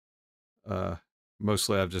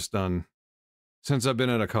 Mostly I've just done, since I've been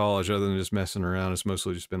out of college, other than just messing around, it's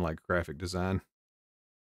mostly just been like graphic design.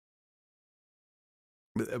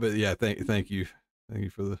 But yeah, thank you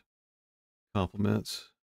for the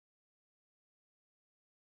compliments.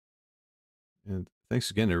 And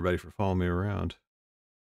thanks again, everybody, for following me around.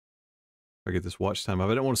 If I get this watch time up,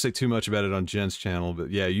 I don't want to say too much about it on Jen's channel,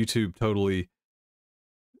 but yeah, YouTube totally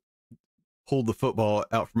pulled the football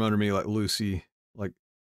out from under me like Lucy. Like,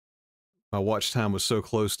 my watch time was so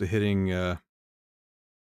close to hitting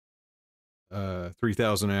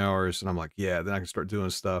 3,000 hours, and I'm like, yeah, then I can start doing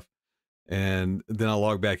stuff. And then I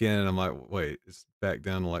log back in, and I'm like, wait, it's back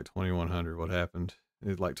down to like 2,100. What happened?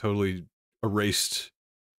 It like totally erased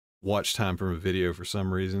watch time from a video for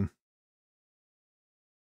some reason.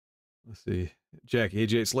 Let's see. Jackie, hey,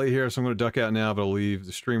 Jay, it's late here, so I'm going to duck out now, but I'll leave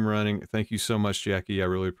the stream running. Thank you so much, Jackie. I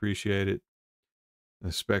really appreciate it.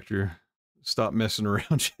 Spectre, stop messing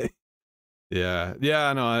around, Jay. Yeah,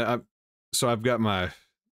 I know. So I've got my,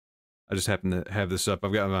 I just happen to have this up.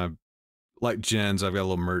 I've got my, like Jen's, I've got a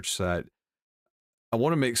little merch site. I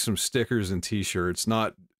want to make some stickers and t-shirts,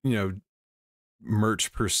 not, you know,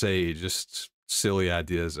 merch per se, just silly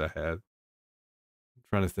ideas I had. I'm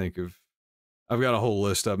trying to think of, I've got a whole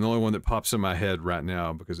list of them. The only one that pops in my head right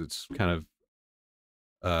now, because it's kind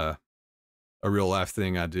of a real life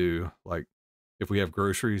thing I do. Like, if we have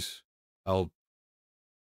groceries,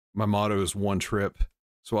 my motto is one trip.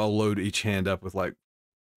 So I'll load each hand up with like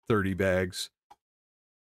 30 bags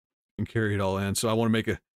and carry it all in. So I want to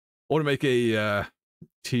make a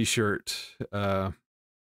t-shirt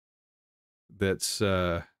that's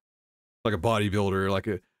like a bodybuilder, like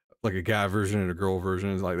a guy version and a girl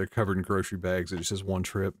version. It's like they're covered in grocery bags. It just says one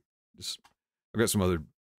trip. I've got some other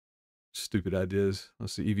stupid ideas.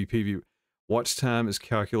 Let's see, EVPV. Watch time is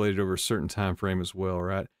calculated over a certain time frame as well,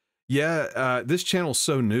 right? Yeah, this channel's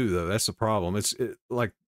so new though. That's the problem. It's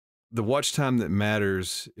like the watch time that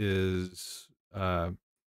matters is from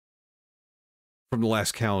the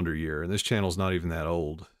last calendar year, and this channel's not even that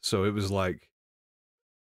old. So it was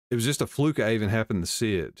just a fluke I even happened to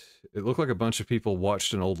see it. It looked like a bunch of people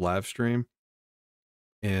watched an old live stream,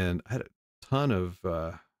 and I had a ton of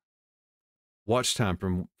watch time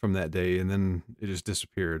from that day, and then it just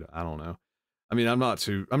disappeared. I don't know. I mean, I'm not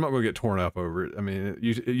going to get torn up over it. I mean,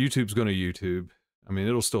 YouTube's going to YouTube. I mean,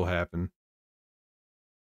 it'll still happen.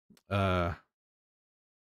 Let's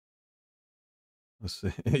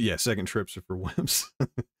see. Yeah, second trips are for wimps.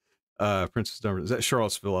 Princess Dumber. Is that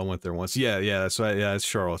Charlottesville? I went there once. Yeah, that's right. Yeah, it's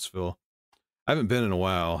Charlottesville. I haven't been in a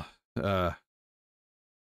while. Gosh,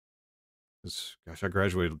 I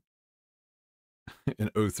graduated in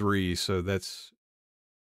 '03. So that's,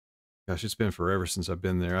 gosh, it's been forever since I've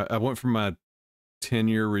been there. I went for my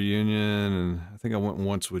 10-year reunion, and I think I went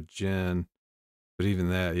once with Jen, but even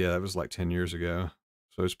that, yeah, that was like 10 years ago.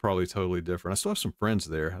 So it's probably totally different. I still have some friends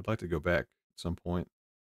there. I'd like to go back at some point.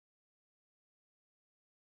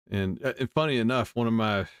 And funny enough, one of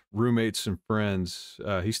my roommates and friends,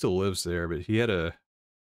 he still lives there, but he had a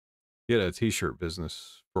t-shirt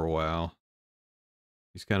business for a while.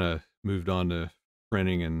 He's kind of moved on to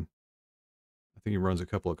printing, and I think he runs a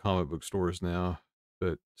couple of comic book stores now.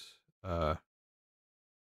 But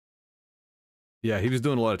yeah, he was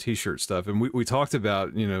doing a lot of t-shirt stuff, and we talked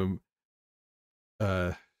about, you know,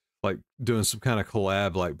 like doing some kind of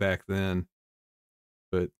collab like back then,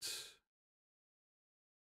 but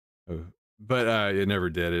it never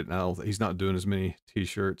did it. Now he's not doing as many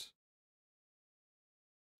t-shirts.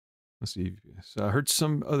 Let's see. So I heard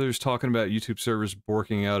some others talking about YouTube servers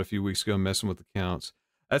borking out a few weeks ago, messing with accounts.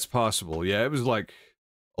 That's possible. Yeah, it was like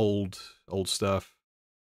old stuff.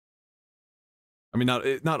 I mean,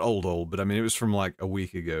 not old, but I mean, it was from like a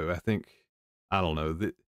week ago. I think, I don't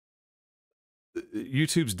know.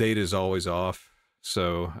 YouTube's data is always off,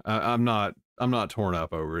 so I'm not torn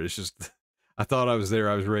up over it. It's just, I thought I was there,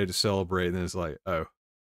 I was ready to celebrate, and then it's like, oh,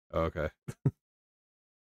 okay.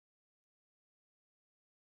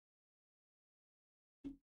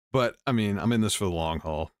 But I mean, I'm in this for the long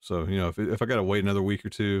haul, so you know, if I gotta wait another week or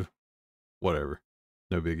two, whatever,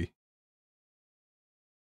 no biggie.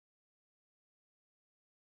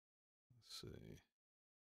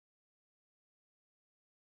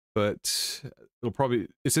 But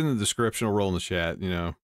it's in the description, I'll roll in the chat, you know.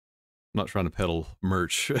 I'm not trying to peddle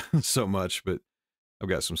merch so much, but I've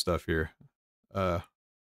got some stuff here. I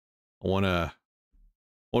wanna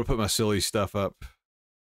put my silly stuff up.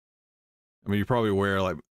 I mean, you're probably aware,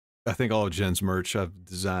 like, I think all of Jen's merch I've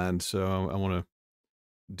designed, so I wanna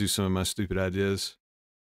do some of my stupid ideas.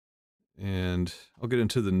 And I'll get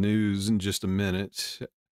into the news in just a minute.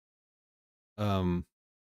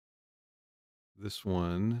 This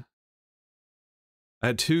one, I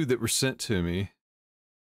had two that were sent to me.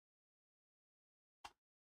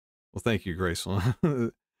 Well, thank you,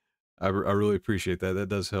 Graceland. I really appreciate that. That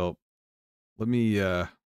does help. Let me, give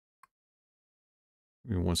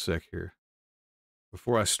me 1 sec here.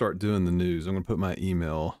 Before I start doing the news, I'm going to put my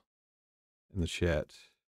email in the chat.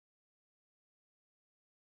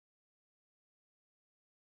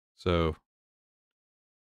 So,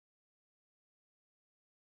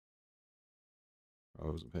 I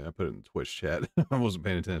put it in the Twitch chat. I wasn't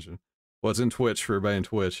paying attention. Well, it's in Twitch for everybody in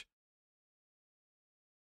Twitch.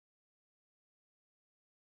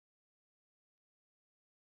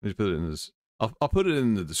 Just put it in this. I'll put it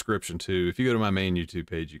in the description too. If you go to my main YouTube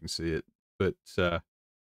page, you can see it. But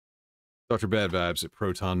Dr. Bad Vibes at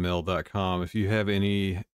protonmail.com. If you have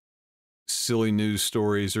any silly news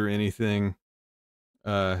stories or anything,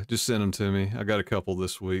 just send them to me. I got a couple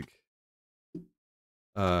this week.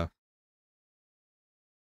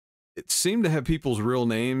 It seemed to have people's real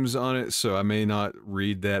names on it, so I may not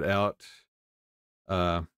read that out.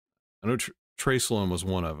 I know Trey Sloan was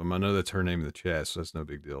one of them. I know that's her name in the chat, so that's no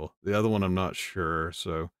big deal. The other one, I'm not sure,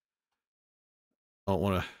 so I don't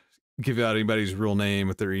want to give out anybody's real name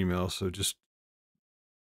with their email. So just,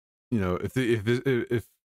 you know, if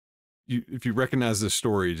you recognize this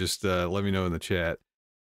story, just let me know in the chat.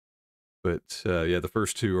 But yeah, the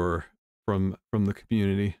first two are from the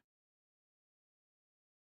community.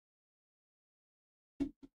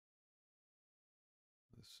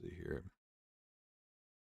 See here.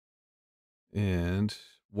 And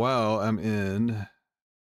while I'm in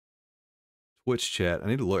Twitch chat, I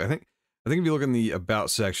need to look. I think if you look in the About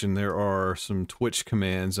section, there are some Twitch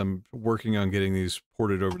commands. I'm working on getting these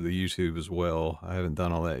ported over to the YouTube as well. I haven't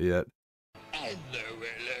done all that yet.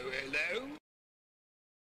 Hello.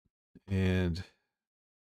 And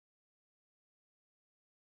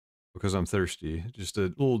because I'm thirsty, just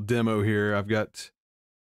a little demo here. I've got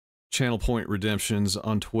Channel Point Redemptions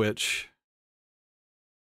on Twitch.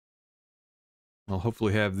 I'll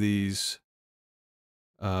hopefully have these.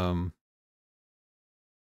 Hopefully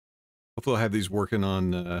I'll have these working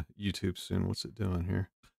on YouTube soon. What's it doing here?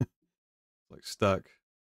 It's like stuck.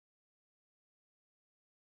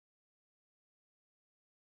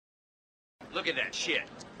 Look at that shit.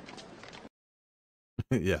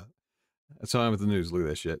 Yeah, that's how I'm with the news. Look at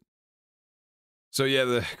that shit. So yeah,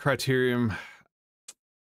 the Criterion.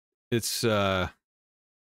 It's I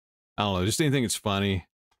don't know, just anything that's funny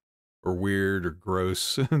or weird or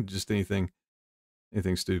gross, just anything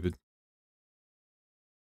stupid.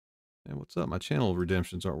 And what's up? My channel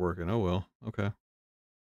redemptions aren't working. Oh well, okay. I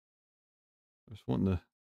was wanting to.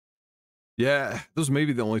 Yeah, those may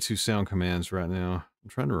be the only 2 sound commands right now. I'm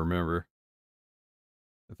trying to remember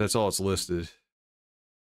if that's all it's listed.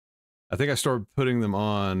 I think I started putting them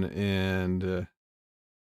on, and well,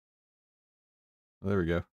 there we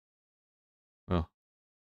go. Well,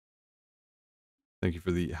 thank you for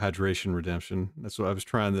the hydration redemption. That's what I was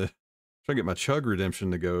trying to get my chug redemption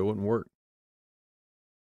to go. It wouldn't work.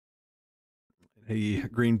 Hey,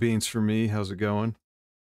 green beans for me. How's it going?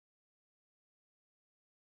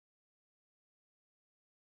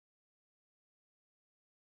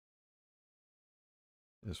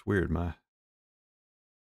 It's weird. My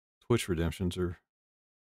Twitch redemptions are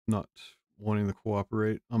not wanting to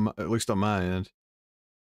cooperate, at least on my end.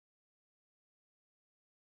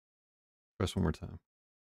 Press one more time.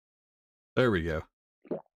 There we go.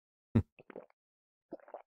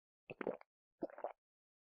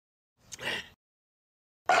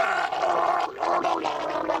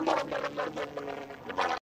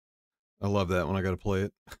 I love that when I got to play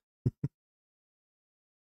it.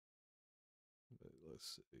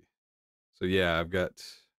 Let's see. So yeah, I've got,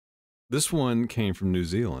 this one came from New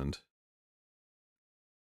Zealand.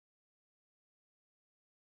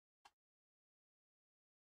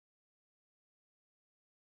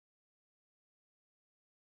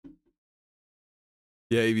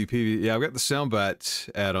 Yeah, EVP. Yeah, I've got the Soundbite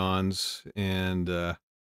add-ons and the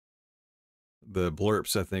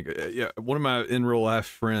blurps, I think. Yeah, one of my in real life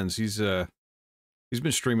friends, he's been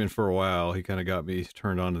streaming for a while. He kind of got me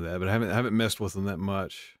turned on to that, but I haven't messed with him that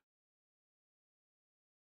much.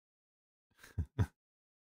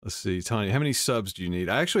 Let's see, Tanya, how many subs do you need?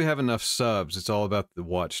 I actually have enough subs. It's all about the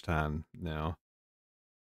watch time now.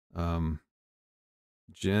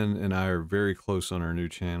 Jen and I are very close on our new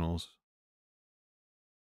channels.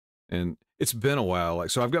 And it's been a while. Like,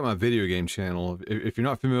 so I've got my video game channel. If you're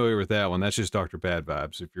not familiar with that one, that's just Dr. Bad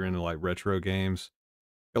Vibes. If you're into like retro games,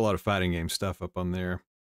 got a lot of fighting game stuff up on there.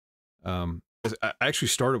 I actually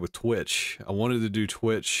started with Twitch. I wanted to do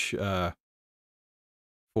Twitch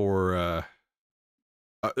for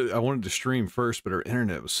I wanted to stream first, but our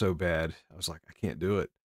internet was so bad. I was like, I can't do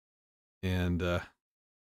it. And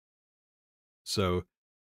so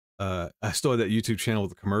I still had that YouTube channel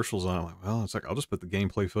with the commercials on. I'm like, well, it's like, I'll just put the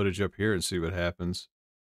gameplay footage up here and see what happens.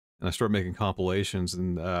 And I started making compilations,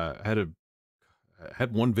 and I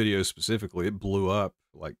had one video specifically. It blew up.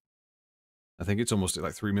 Like, I think it's almost at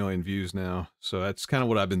like 3 million views now. So that's kind of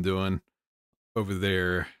what I've been doing over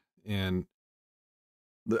there. And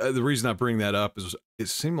the reason I bring that up is it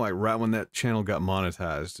seemed like right when that channel got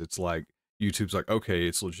monetized, it's like YouTube's like, okay,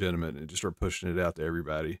 it's legitimate, and it just started pushing it out to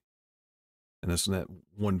everybody. And that's when that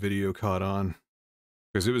one video caught on,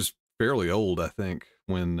 because it was fairly old, I think,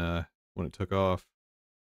 when it took off.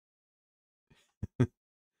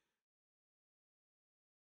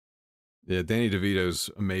 Yeah, Danny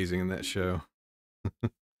DeVito's amazing in that show.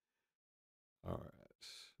 All right,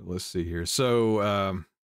 let's see here. So,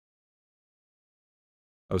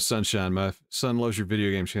 oh, Sunshine, my son loves your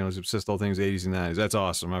video game channel. He's obsessed with all things 80s and 90s. That's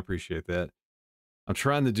awesome. I appreciate that. I'm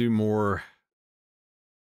trying to do more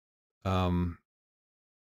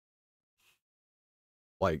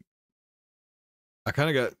like, I kind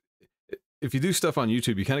of got, if you do stuff on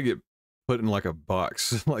YouTube, you kind of get put in like a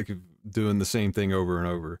box, like doing the same thing over and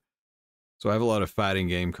over. So I have a lot of fighting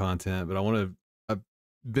game content, but I've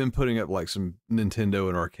been putting up like some Nintendo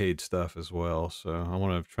and arcade stuff as well. So I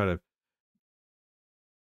want to try to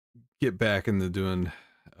get back into doing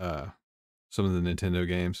some of the Nintendo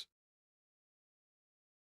games.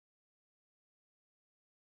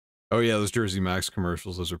 Oh yeah, those Jersey Mike's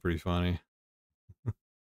commercials, those are pretty funny.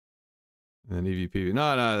 And EVP.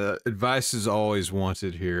 No, advice is always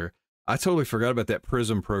wanted here. I totally forgot about that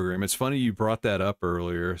Prism program. It's funny you brought that up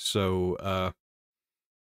earlier. So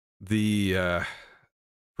the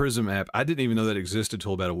Prism app, I didn't even know that existed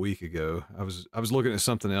till about a week ago. I was looking at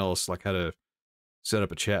something else, like how to set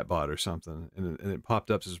up a chat bot or something, and it popped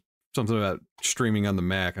up as something about streaming on the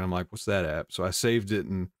Mac, and I'm like, what's that app? So I saved it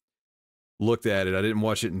and looked at it. I didn't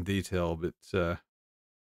watch it in detail, but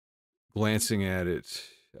glancing at it,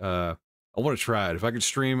 I want to try it. If I could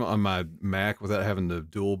stream on my Mac without having to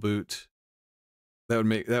dual boot, that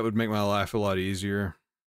would make my life a lot easier.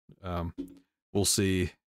 We'll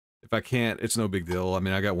see. If I can't, it's no big deal. I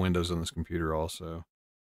mean, I got Windows on this computer also.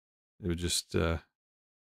 It would just, I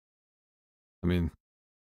mean,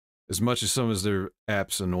 as much as some of their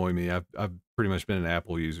apps annoy me, I've pretty much been an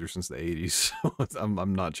Apple user since the 80s, so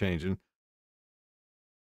I'm not changing.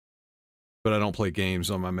 But I don't play games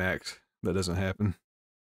on my Mac. That doesn't happen.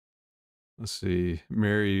 Let's see,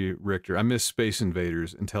 Mary Richter. I miss Space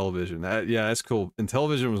Invaders and Television. Yeah, that's cool. And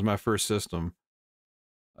Television was my first system.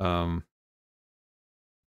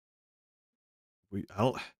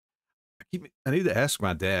 I need to ask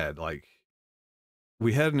my dad, like,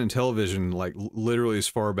 we had an Intellivision, like, literally as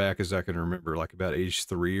far back as I can remember, like about age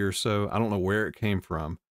 3 or so. I don't know where it came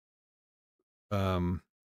from. I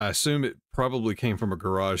assume it probably came from a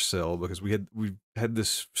garage sale because we had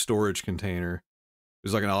this storage container. It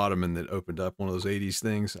was like an ottoman that opened up, one of those 80s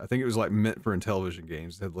things. I think it was like meant for Intellivision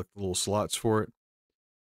games. It had like little slots for it.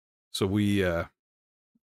 So we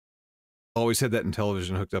always had that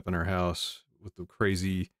Intellivision hooked up in our house with the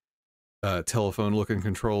crazy telephone looking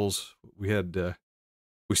controls. We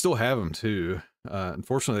still have them too.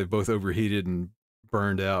 Unfortunately, they've both overheated and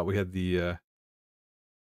burned out. We had the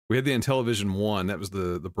Intellivision 1, that was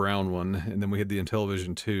the brown one, and then we had the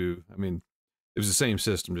Intellivision 2. I mean, it was the same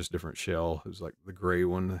system, just different shell. It was like the gray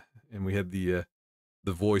one, and we had the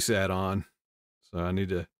voice add-on. So I need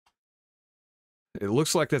to. It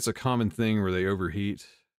looks like that's a common thing where they overheat.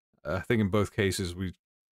 I think in both cases we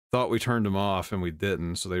thought we turned them off and we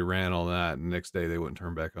didn't, so they ran all that, and the next day they wouldn't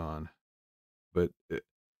turn back on. But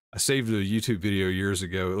I saved a YouTube video years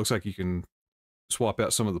ago. It looks like you can swap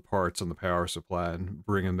out some of the parts on the power supply and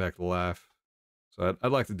bring them back to life. So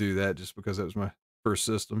I'd like to do that just because that was my first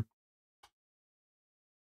system.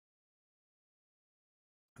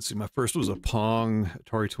 Let's see, my first was a Pong,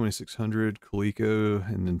 Atari 2600, Coleco,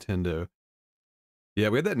 and Nintendo. Yeah,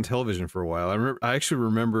 we had that in Intellivision for a while. I actually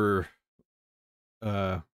remember,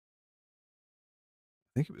 I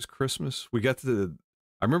think it was Christmas. I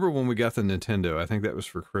remember when we got the Nintendo, I think that was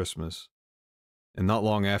for Christmas. And not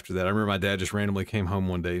long after that, I remember my dad just randomly came home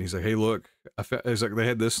one day and he's like, "Hey, look, he's like, they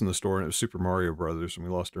had this in the store and it was Super Mario Brothers," and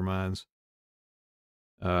we lost our minds.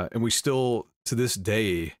 And we still, to this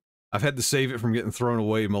day, I've had to save it from getting thrown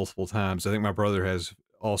away multiple times. I think my brother has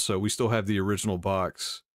also. We still have the original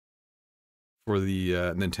box for the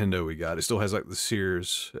Nintendo we got. It still has like the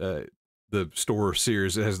Sears, the store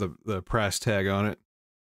Sears. It has the price tag on it.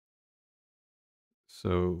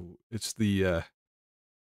 So it's the, I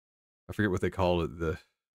forget what they called it,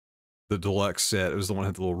 the deluxe set. It was the one that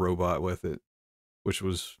had the little robot with it, which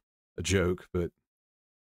was a joke, but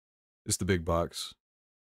it's the big box.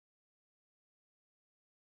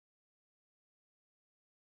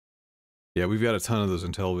 Yeah, we've got a ton of those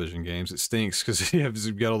Intellivision games. It stinks because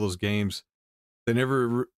you've got all those games. They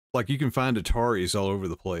never, like, you can find Ataris all over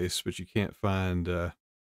the place, but you can't find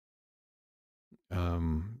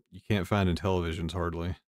Intellivisions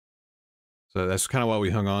hardly. So that's kind of why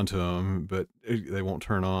we hung on to them, but they won't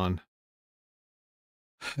turn on.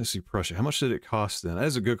 Let's see, Prussia. How much did it cost then? That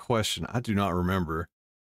is a good question. I do not remember.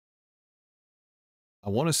 I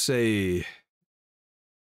want to say,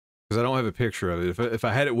 because I don't have a picture of it. If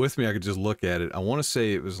I had it with me, I could just look at it. I want to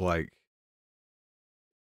say it was like,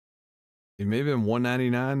 it may have been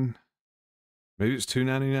 $199. Maybe it's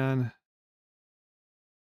 $299.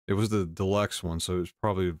 It was the deluxe one, so it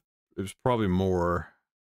was probably more.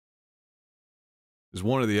 It was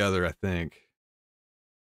one or the other, I think.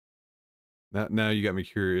 Now you got me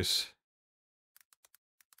curious.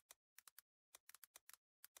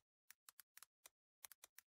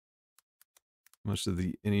 How much did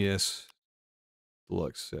the NES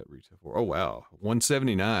Deluxe set retail for? Oh wow,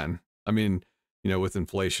 $179. I mean, you know, with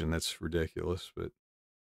inflation, that's ridiculous, but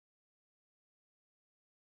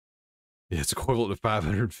yeah, it's equivalent to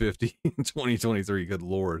 $550 in 2023. Good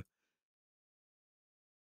Lord.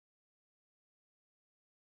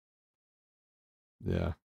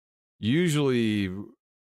 Yeah. Usually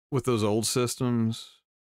with those old systems,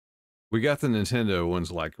 we got the Nintendo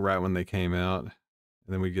ones like right when they came out, and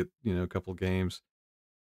then we get, you know, a couple games,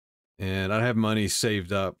 and I'd have money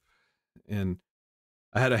saved up, and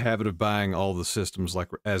I had a habit of buying all the systems like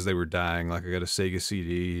as they were dying. Like I got a Sega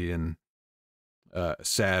CD and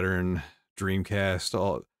Saturn,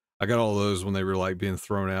 Dreamcast. I got all those when they were like being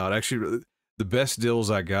thrown out. Actually, the best deals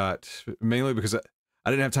I got, mainly because I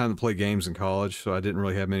didn't have time to play games in college, so I didn't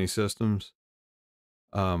really have many systems.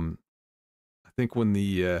 I think when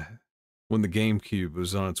the GameCube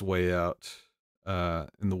was on its way out,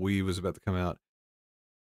 and the Wii was about to come out,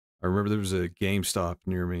 I remember there was a GameStop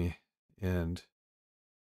near me, and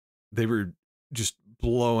they were just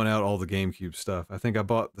blowing out all the GameCube stuff. I think I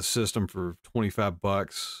bought the system for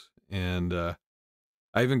 $25, and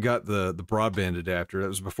I even got the broadband adapter. That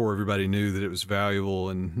was before everybody knew that it was valuable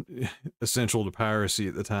and essential to piracy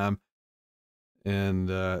at the time. And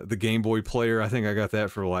the Game Boy player, I think I got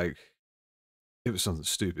that for like, it was something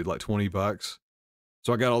stupid, like $20.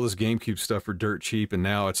 So I got all this GameCube stuff for dirt cheap, and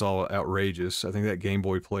now it's all outrageous. I think that Game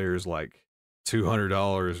Boy player is like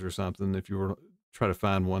 $200 or something if you were to try to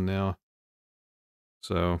find one now.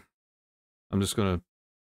 So I'm just going to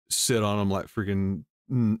sit on them like freaking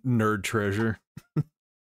nerd treasure.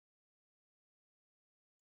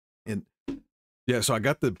 And yeah, so I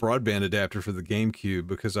got the broadband adapter for the GameCube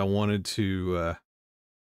because I wanted to,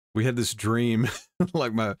 we had this dream,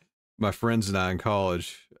 like my friends and I in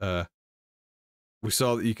college, we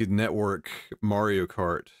saw that you could network Mario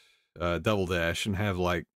Kart, Double Dash, and have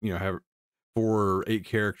like, you know, have 4 or 8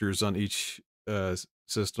 characters on each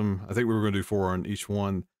system. I think we were going to do 4 on each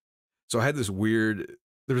one. So I had this weird,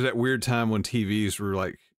 there was that weird time when TVs were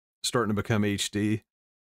like starting to become HD.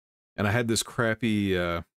 And I had this crappy,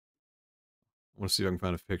 I want to see if I can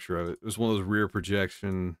find a picture of it. It was one of those rear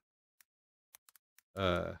projection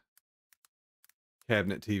cabinet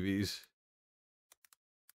TVs. See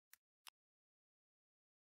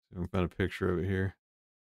if I can find a picture of it here.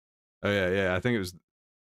 Oh yeah, I think it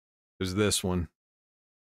was this one.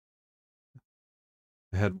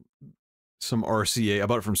 It had some RCA. I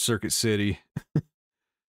bought it from Circuit City.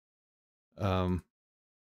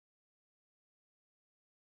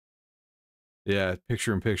 Yeah,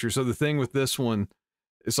 picture in picture. So the thing with this one,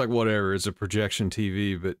 it's like whatever, it's a projection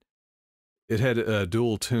TV, but it had a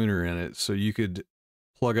dual tuner in it, so you could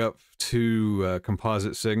plug up 2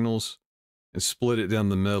 composite signals and split it down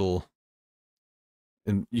the middle,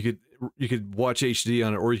 and you could watch HD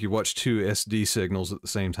on it, or you could watch 2 SD signals at the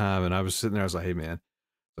same time. And I was sitting there, I was like, hey man,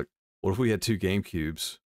 like, what if we had 2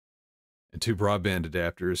 GameCubes and 2 broadband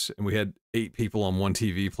adapters, and we had 8 people on one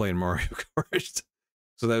TV playing Mario Kart?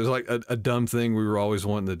 So that was like a dumb thing we were always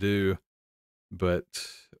wanting to do. But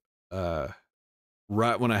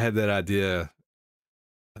right when I had that idea,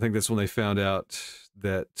 I think that's when they found out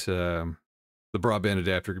that the broadband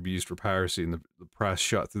adapter could be used for piracy, and the price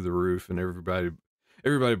shot through the roof, and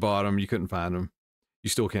everybody bought them. You couldn't find them.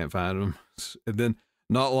 You still can't find them. And then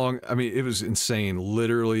not long, I mean, it was insane.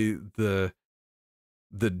 Literally the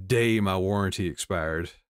day my warranty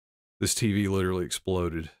expired, this TV literally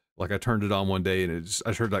exploded. Like I turned it on one day and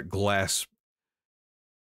I heard like glass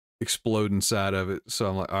explode inside of it. So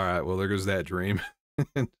I'm like, all right, well, there goes that dream.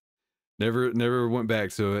 Never went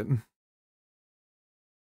back to it.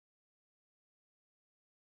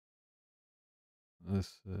 Let's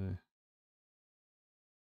see.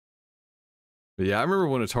 But yeah, I remember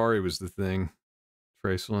when Atari was the thing,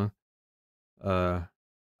 Traceland. I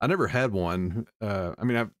never had one. I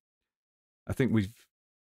mean, I think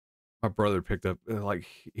my brother picked up, like,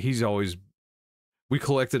 we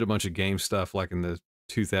collected a bunch of game stuff like in the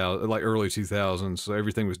early 2000s, so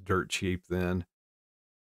everything was dirt cheap then.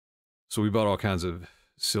 So we bought all kinds of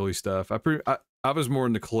silly stuff. I was more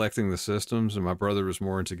into collecting the systems, and my brother was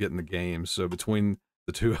more into getting the games. So between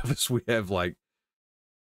the two of us, we have like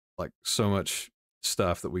so much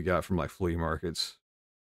stuff that we got from like flea markets.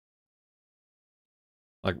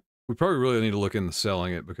 Like, we probably really need to look into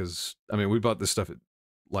selling it, because I mean, we bought this stuff at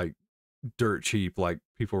like dirt cheap, like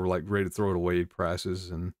people were like ready to throw it away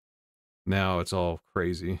prices, and now it's all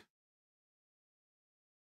crazy.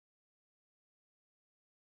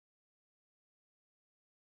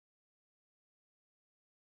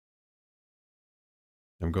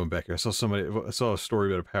 I'm going back here. I saw a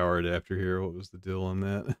story about a power adapter here. What was the deal on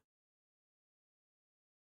that?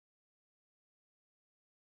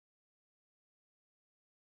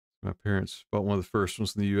 My parents bought one of the first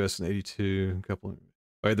ones in the US in '82. A couple.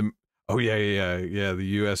 Yeah. The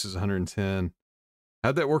US is 110.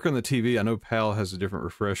 How'd that work on the TV? I know PAL has a different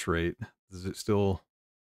refresh rate. Does it still?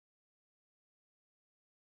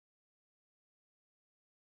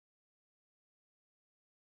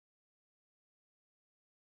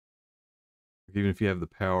 Even if you have the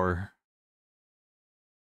power.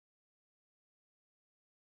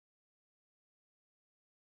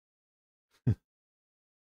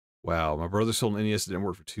 Wow, my brother sold an NES that didn't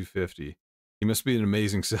work for $250. He must be an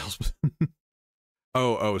amazing salesman.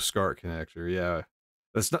 Oh, SCART connector, yeah.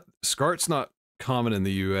 SCART's not common in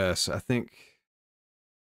the US. I think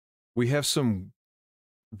we have some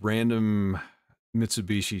random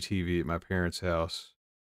Mitsubishi TV at my parents' house,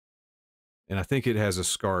 and I think it has a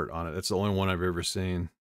SCART on it. That's the only one I've ever seen.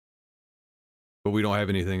 But we don't have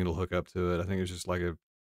anything that'll hook up to it. I think it's just like a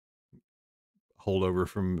holdover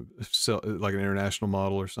from like an international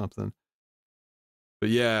model or something. But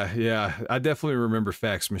yeah, I definitely remember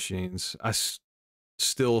fax machines. I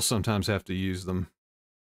still sometimes have to use them.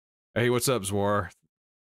 Hey, what's up, Zwar?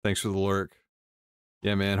 Thanks for the lurk.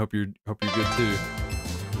 Yeah, man, hope you're good too.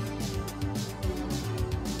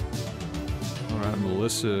 All right,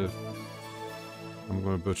 Melissa, I'm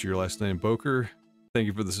going to butcher your last name, Boker. Thank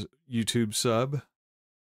you for this YouTube sub.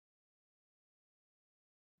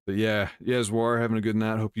 But yeah, Zwar, having a good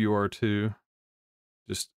night. Hope you are too.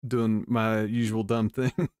 Just doing my usual dumb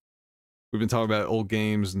thing. We've been talking about old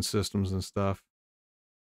games and systems and stuff.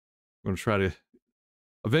 I'm going to try to...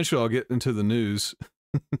 Eventually I'll get into the news.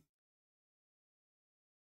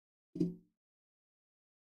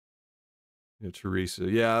 Yeah, Teresa.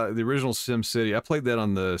 Yeah, the original Sim City. I played that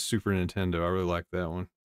on the Super Nintendo. I really liked that one.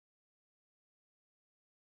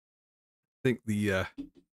 I think the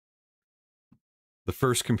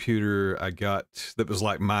first computer I got that was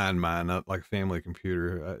like mine, not like a family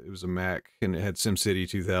computer. It was a Mac, and it had SimCity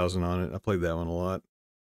 2000 on it. I played that one a lot.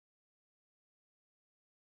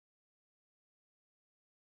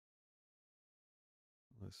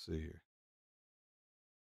 Let's see here.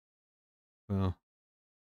 Well,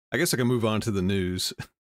 I guess I can move on to the news.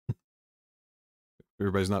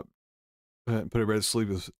 Everybody's not put everybody to sleep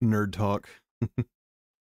with nerd talk.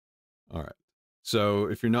 All right. So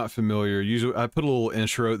if you're not familiar, usually I put a little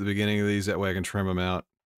intro at the beginning of these. That way I can trim them out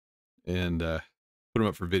and put them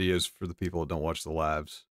up for videos for the people that don't watch the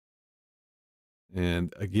lives.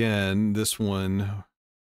 And again, this one,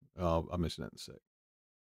 I'll mention that in a sec.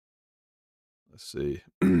 Let's see.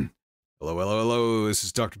 Hello, hello, hello. This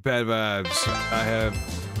is Dr. Bad Vibes. I have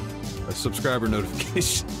a subscriber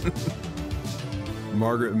notification.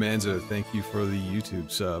 Margaret Manzo, thank you for the YouTube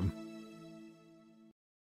sub.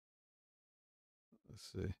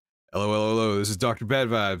 Let's see. Hello, hello, hello. This is Dr. Bad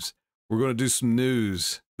Vibes. We're going to do some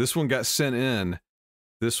news. This one got sent in.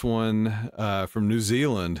 This one from New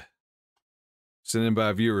Zealand. Sent in by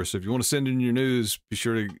a viewer. So if you want to send in your news, be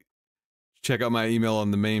sure to check out my email on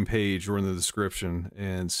the main page or in the description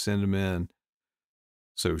and send them in.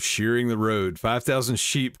 So, shearing the road. 5,000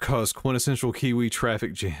 sheep cause quintessential Kiwi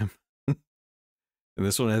traffic jam. And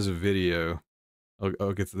this one has a video.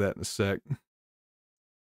 I'll get to that in a sec.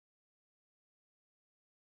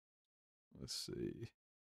 Let's see.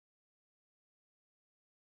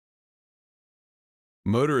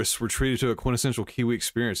 Motorists were treated to a quintessential Kiwi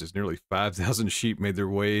experience as nearly 5,000 sheep made their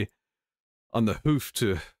way on the hoof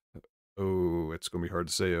to, oh, it's going to be hard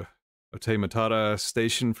to say, Otematata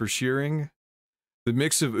Station for shearing. The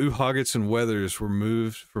mix of Uhagats and Weathers were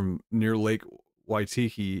moved from near Lake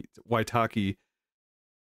Waitaki.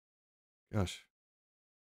 Gosh,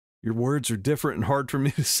 your words are different and hard for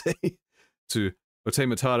me to say. To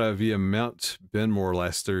Otematata via Mount Benmore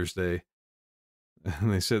last Thursday.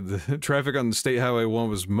 And they said the traffic on the State Highway 1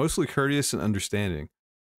 was mostly courteous and understanding.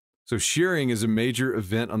 So shearing is a major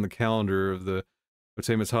event on the calendar of the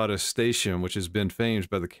Otematata Station, which has been famed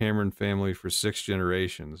by the Cameron family for 6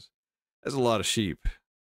 generations. That's a lot of sheep.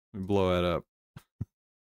 Let me blow that up.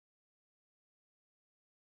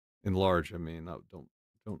 Enlarge, I mean,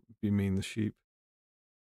 don't be mean to sheep.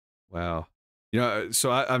 Wow. You know,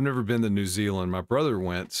 so I've never been to New Zealand. My brother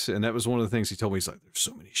went, and that was one of the things he told me. He's like, there's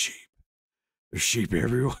so many sheep. There's sheep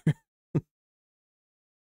everywhere.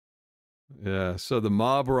 Yeah, so the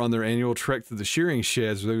mob were on their annual trek to the shearing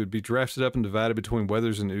sheds where they would be drafted up and divided between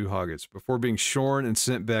Weathers and Uhagats before being shorn and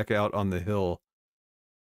sent back out on the hill.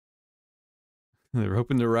 They were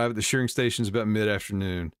hoping to arrive at the shearing stations about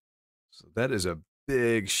mid-afternoon. So that is a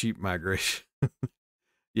big sheep migration.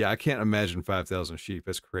 Yeah, I can't imagine 5,000 sheep.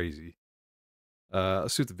 That's crazy.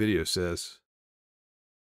 Let's see what the video says.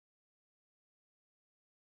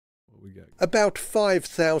 What we got? About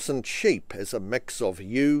 5,000 sheep as a mix of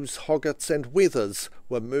ewes, hoggets and wethers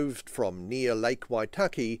were moved from near Lake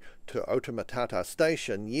Waitaki to Otematata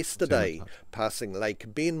Station yesterday, passing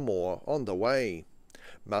Lake Benmore on the way.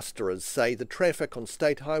 Musterers say the traffic on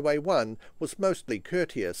State Highway 1 was mostly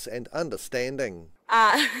courteous and understanding.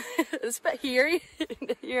 It's a bit hairy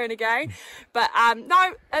here and again, but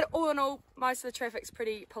no, all in all, most of the traffic's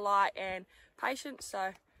pretty polite and patient,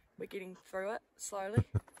 so we're getting through it slowly.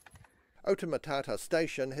 Otematata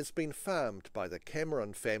Station has been farmed by the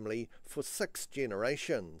Cameron family for 6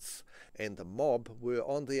 generations, and the mob were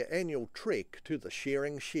on their annual trek to the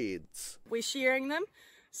shearing sheds. We're shearing them,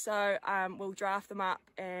 so we'll draft them up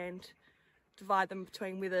and divide them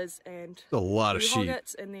between Weathers and a lot of sheep,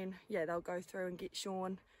 and then yeah, they'll go through and get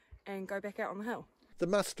shorn and go back out on the hill. The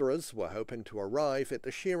musterers were hoping to arrive at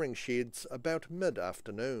the shearing sheds about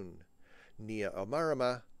mid-afternoon, near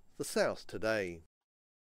Omarama, the south today.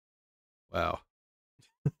 Wow.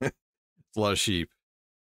 It's a lot of sheep.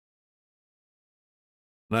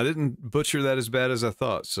 And I didn't butcher that as bad as I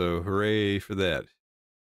thought, so hooray for that.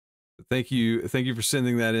 But thank you for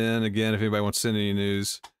sending that in. Again, if anybody wants to send any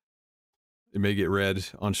news, it may get read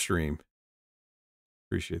on stream.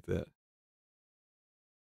 Appreciate that.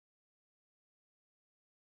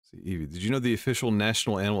 See, Evie, did you know the official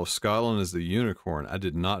national animal of Scotland is the unicorn? I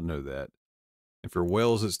did not know that. And for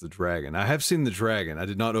Wales, it's the dragon. I have seen the dragon. I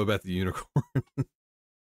did not know about the unicorn.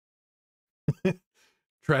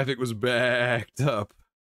 Traffic was backed up.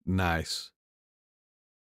 Nice.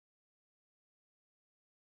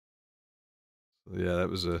 So yeah, that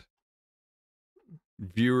was a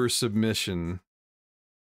viewer submission.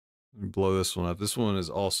 Let me blow this one up. This one is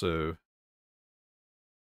also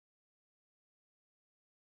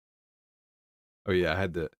Oh yeah, I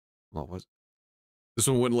had to. Well, this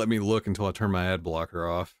one wouldn't let me look until I turned my ad blocker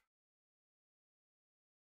off.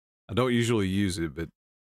 I don't usually use it, but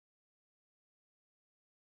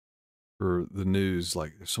for the news,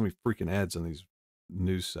 like there's so many freaking ads on these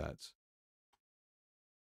news sites.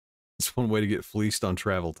 It's one way to get fleeced on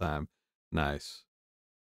travel time. Nice.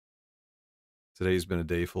 Today's been a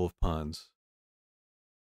day full of puns.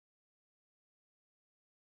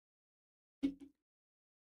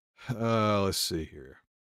 Let's see here.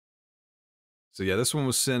 So yeah, this one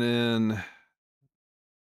was sent in.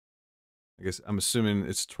 I guess I'm assuming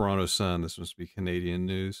it's Toronto Sun. This must be Canadian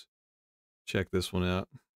news. Check this one out.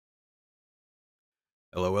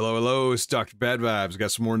 Hello, hello, hello. It's Dr. Bad Vibes.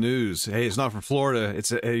 Got some more news. Hey, it's not from Florida.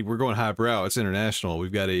 Hey, we're going highbrow. It's international.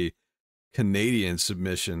 We've got a Canadian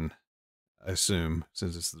submission, I assume,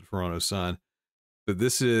 since it's the Toronto Sun. But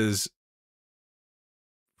this is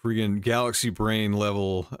freaking galaxy brain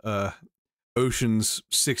level, Ocean's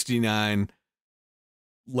 69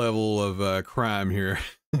 level of crime here.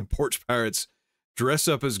 Porch pirates dress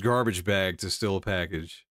up as garbage bag to steal a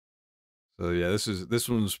package. So yeah, this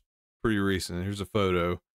one's pretty recent. Here's a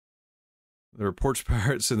photo. There are porch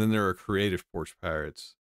pirates, and then there are creative porch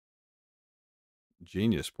pirates.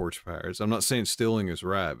 Genius porch pirates. I'm not saying stealing is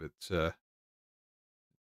right, but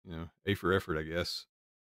you know, A for effort, I guess.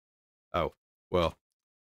 Oh, well,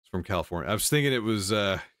 it's from California. I was thinking it was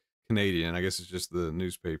Canadian. I guess it's just the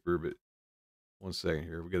newspaper, but one second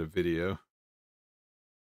here. We got a video.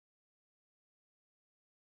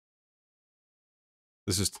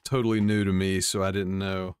 This is totally new to me, so I didn't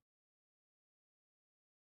know.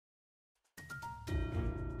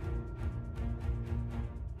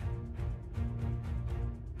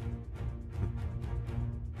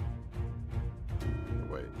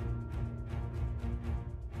 Wait.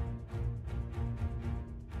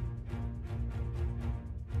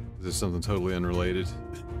 Is this something totally unrelated?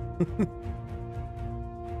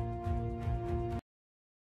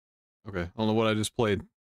 Okay, I don't know what I just played.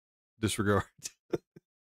 Disregard.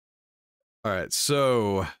 All right,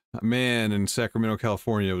 so a man in Sacramento,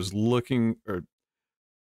 California was looking, or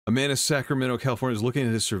a man in Sacramento, California was looking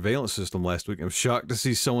at his surveillance system last week and was shocked to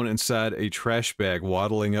see someone inside a trash bag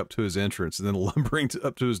waddling up to his entrance and then lumbering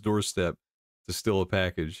up to his doorstep to steal a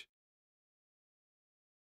package.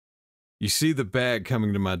 You see the bag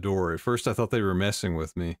coming to my door. At first I thought they were messing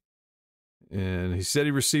with me. And he said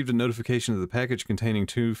he received a notification that the package containing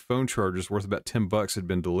 2 phone chargers worth about $10 had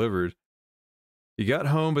been delivered. He got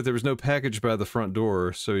home, but there was no package by the front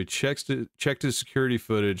door, so he checked his security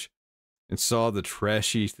footage and saw the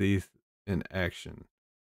trashy thief in action.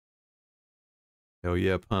 Hell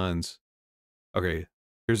yeah, puns. Okay,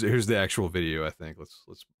 here's the actual video, I think. Let's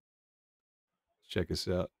check this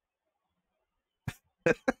out.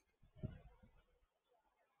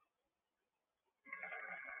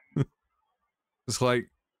 It's like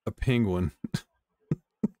a penguin.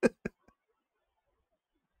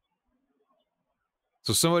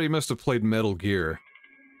 So somebody must have played Metal Gear.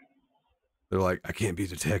 They're like, I can't be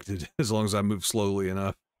detected as long as I move slowly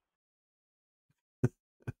enough.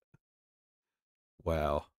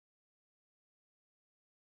 Wow.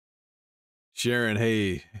 Sharon,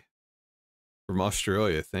 hey, from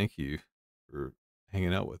Australia, thank you for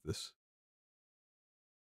hanging out with us.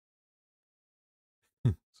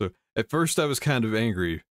 So at first I was kind of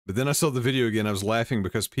angry, but then I saw the video again. I was laughing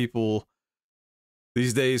because people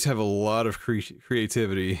these days have a lot of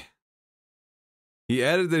creativity. He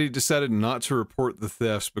added that he decided not to report the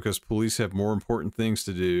thefts because police have more important things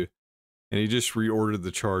to do, and he just reordered the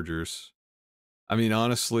chargers. I mean,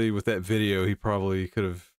 honestly, with that video, he probably could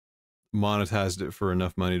have monetized it for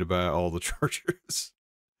enough money to buy all the chargers.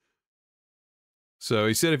 So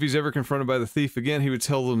he said if he's ever confronted by the thief again, he would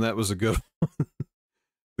tell them that was a good one.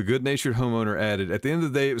 The good-natured homeowner added, at the end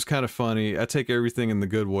of the day, it was kind of funny. I take everything in the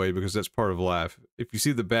good way because that's part of life. If you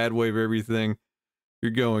see the bad way of everything,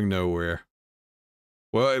 you're going nowhere.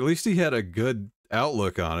 Well, at least he had a good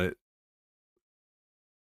outlook on it.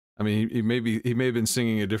 I mean, he may have been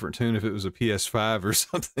singing a different tune if it was a PS5 or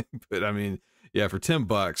something, but I mean, yeah, for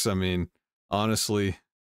 $10, I mean, honestly,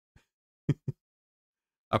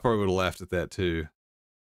 I probably would have laughed at that too.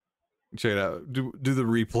 Check it out. Do the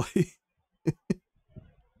replay.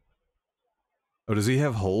 Oh, does he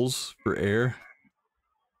have holes for air?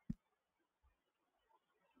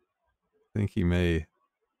 I think he may.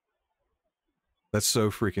 That's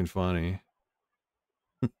so freaking funny.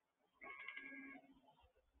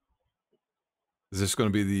 Is this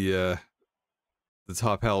going to be the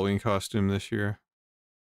top Halloween costume this year?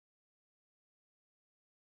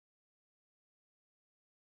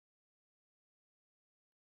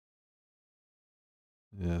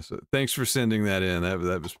 Yeah, so thanks for sending that in.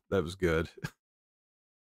 That was good.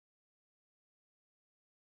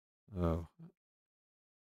 Oh.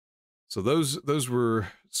 So those were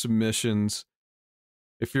submissions.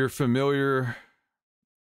 If you're familiar,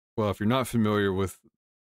 well, if you're not familiar with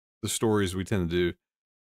the stories we tend to do,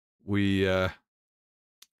 we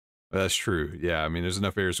that's true. Yeah, I mean, there's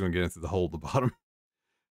enough areas going to get into the hole at the bottom.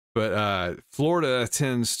 But Florida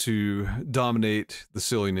tends to dominate the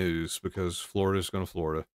silly news because Florida's going to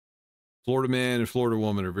Florida. Florida man and Florida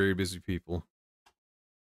woman are very busy people.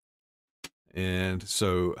 And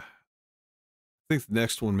so I think the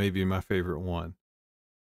next one may be my favorite one.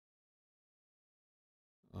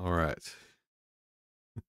 All right.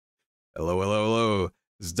 Hello, hello, hello.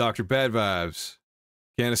 This is Dr. Bad Vibes.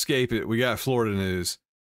 Can't escape it. We got Florida news.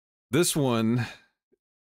 This one,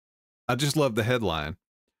 I just love the headline.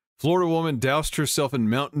 Florida woman doused herself in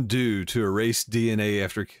Mountain Dew to erase DNA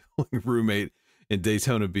after killing roommate in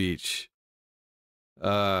Daytona Beach.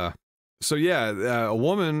 So yeah, a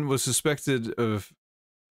woman was suspected of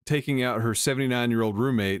taking out her 79-year-old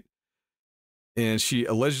roommate, and she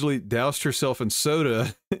allegedly doused herself in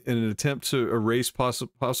soda in an attempt to erase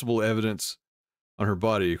possible evidence on her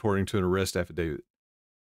body, according to an arrest affidavit.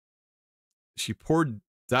 She poured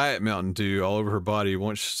Diet Mountain Dew all over her body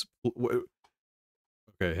once.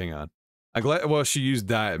 Okay, hang on. Well, she used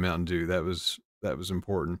Diet Mountain Dew. That was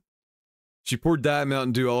important. She poured Diet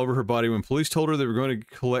Mountain Dew all over her body when police told her they were going to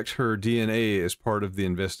collect her DNA as part of the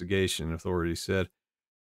investigation, authorities said.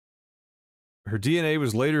 Her DNA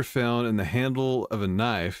was later found in the handle of a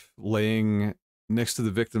knife laying next to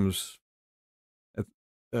the victims at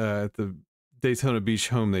the Daytona Beach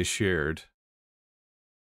home they shared.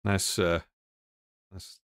 Nice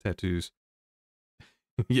tattoos.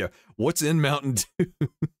 Yeah, what's in Mountain Dew?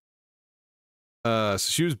 So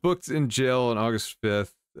she was booked in jail on August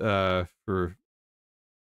 5th for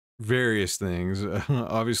various things,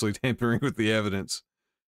 obviously tampering with the evidence.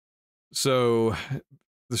 So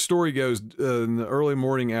the story goes, in the early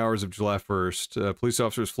morning hours of July 1st, police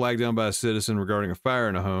officers flagged down by a citizen regarding a fire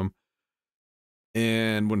in a home.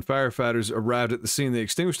 And when firefighters arrived at the scene, they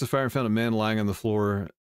extinguished the fire and found a man lying on the floor,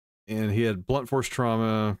 and he had blunt force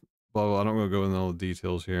trauma. Blah, blah, I don't want to go into all the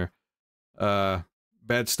details here.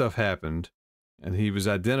 Bad stuff happened, and he was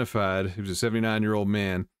identified. He was a 79-year-old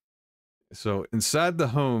man. So inside the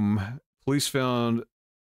home, police found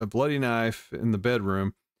a bloody knife in the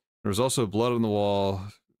bedroom. There was also blood on the wall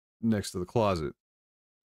next to the closet.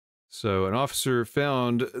 So an officer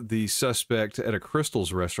found the suspect at a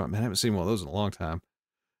Crystal's restaurant. Man, I haven't seen one of those in a long time.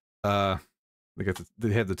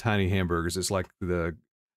 They had the tiny hamburgers. It's like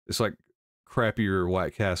crappier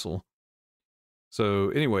White Castle. So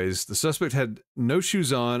anyways, the suspect had no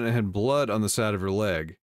shoes on and had blood on the side of her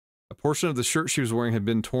leg. A portion of the shirt she was wearing had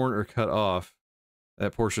been torn or cut off.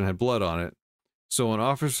 That portion had blood on it. So when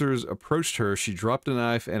officers approached her, she dropped a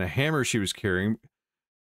knife and a hammer she was carrying.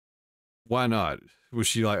 Why not? Was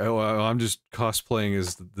she like, oh, I'm just cosplaying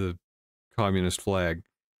as the communist flag?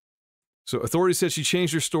 So authorities said she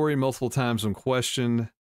changed her story multiple times when questioned.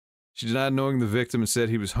 She denied knowing the victim and said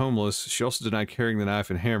he was homeless. She also denied carrying the knife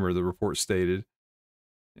and hammer, the report stated.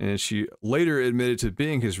 And she later admitted to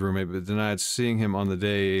being his roommate, but denied seeing him on the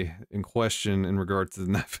day in question in regard to the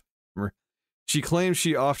knife and hammer. She claims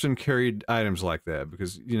she often carried items like that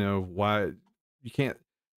because, you know, why you can't,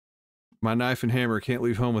 my knife and hammer can't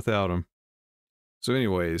leave home without them. So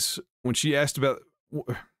anyways, when asked about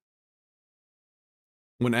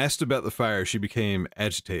the fire, she became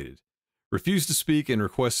agitated, refused to speak, and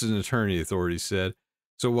requested an attorney, authorities said.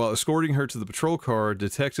 So while escorting her to the patrol car,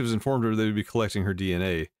 detectives informed her they would be collecting her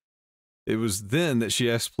DNA. It was then that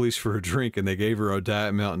she asked police for a drink, and they gave her a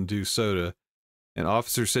Diet Mountain Dew soda. An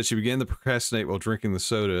officer said she began to procrastinate while drinking the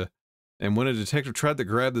soda, and when a detective tried to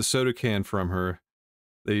grab the soda can from her,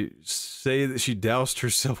 they say that she doused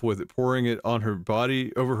herself with it, pouring it on her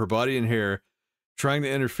body, over her body and hair, trying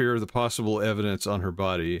to interfere with the possible evidence on her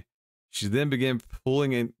body. She then began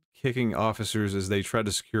pulling and kicking officers as they tried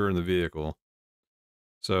to secure her in the vehicle.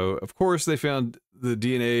 So, of course, they found the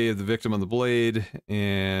DNA of the victim on the blade,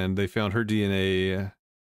 and they found her DNA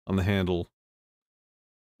on the handle.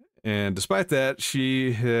 And despite that,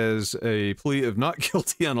 she has a plea of not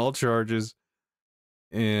guilty on all charges.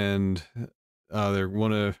 And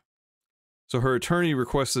so her attorney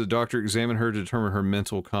requested a doctor examine her to determine her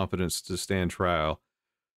mental competence to stand trial.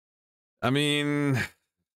 I mean,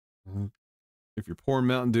 if you're pouring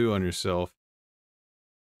Mountain Dew on yourself.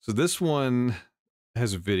 So this one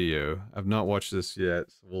has a video. I've not watched this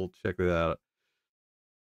yet, so we'll check that out.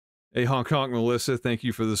 Hey, Hong Kong Melissa, thank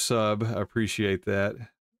you for the sub. I appreciate that.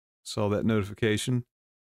 Saw that notification.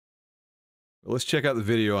 Let's check out the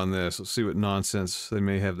video on this. Let's see what nonsense they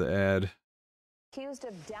may have to add. Accused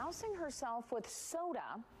of dousing herself with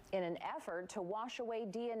soda in an effort to wash away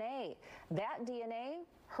DNA. That DNA,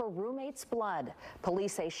 her roommate's blood.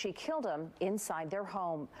 Police say she killed him inside their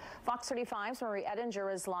home. Fox 35's Marie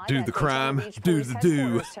Edinger is live. Do the crime, do the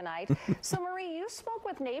do. Tonight. So Marie, you spoke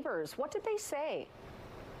with neighbors. What did they say?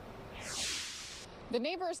 The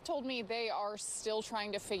neighbors told me they are still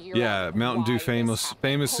trying to figure out. Yeah, Mountain Dew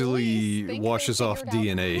famously washes off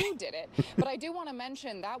DNA. Who did it? But I do want to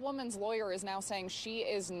mention that woman's lawyer is now saying she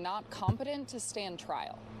is not competent to stand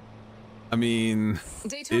trial. I mean,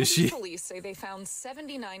 Daytona is she? Beach police say they found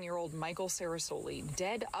 79-year-old Michael Sarasoli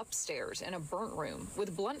dead upstairs in a burnt room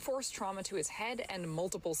with blunt force trauma to his head and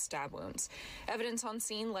multiple stab wounds. Evidence on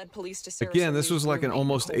scene led police to Sarasoli's Again, this was like an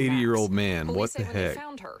almost 80-year-old man. Police What say the when they heck?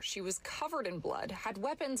 found her, she was covered in blood, had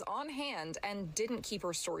weapons on hand, and didn't keep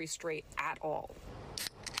her story straight at all.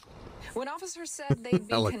 When officers said they'd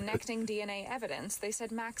be connecting DNA evidence, they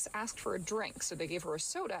said Max asked for a drink, so they gave her a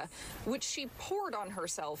soda, which she poured on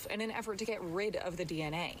herself in an effort to get rid of the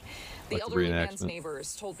DNA. The elderly man's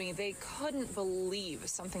neighbors told me they couldn't believe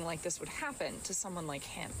something like this would happen to someone like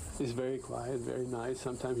him. He's very quiet, very nice.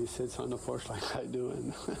 Sometimes he sits on the porch like I do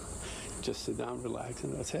and just sit down, relax,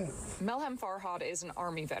 and that's it. Melhem Farhad is an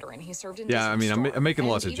Army veteran. He served in Yeah, I mean, Desert I'm making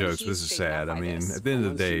Storm, lots of and even jokes, but this is he's shaken sad. up I by mean, this. at the end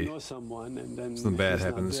of the day, something bad he's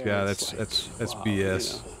happened to this not there, guy. it's That's wow,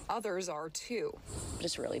 BS. you know. Others are too.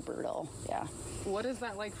 Just really brutal, yeah. What is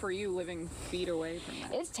that like for you, living feet away from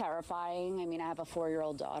that? It's terrifying. I mean, I have a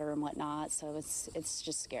 4-year-old daughter and whatnot, so it's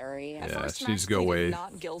just scary. At Yeah, first, she Max needs to go pleaded away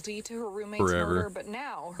not guilty to her roommate's forever. murder, but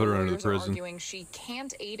now Put her her under the lawyers are prison. arguing she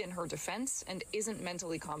can't aid in her defense and isn't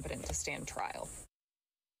mentally competent to stand trial.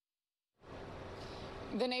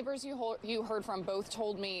 The neighbors you heard from both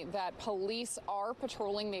told me that police are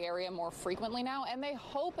patrolling the area more frequently now, and they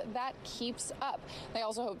hope that keeps up. They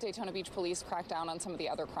also hope Daytona Beach police crack down on some of the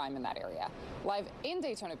other crime in that area. Live in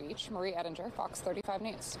Daytona Beach, Marie Edinger, Fox 35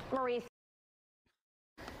 News. Marie,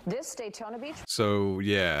 this Daytona Beach. So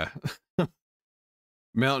yeah,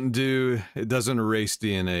 Mountain Dew, it doesn't erase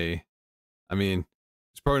DNA. I mean,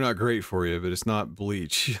 it's probably not great for you, but it's not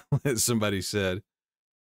bleach, as somebody said.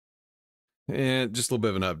 And just a little bit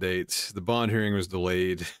of an update. The bond hearing was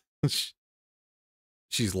delayed.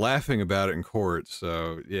 She's laughing about it in court,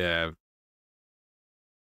 so yeah.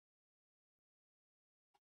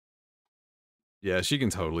 Yeah, she can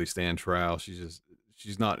totally stand trial. She's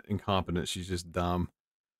not incompetent, she's just dumb.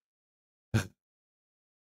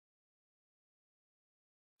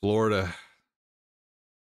 Florida.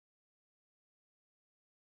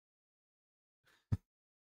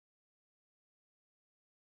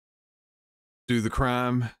 Do the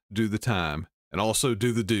crime, do the time, and also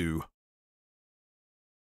do the do.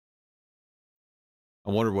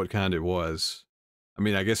 I wonder what kind it was. I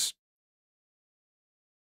mean, I guess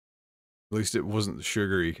at least it wasn't the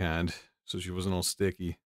sugary kind, so she wasn't all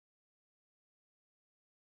sticky.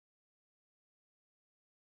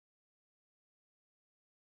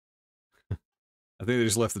 I think they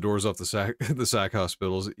just left the doors off the psych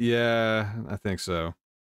hospitals. Yeah, I think so.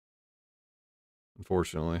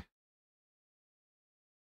 Unfortunately.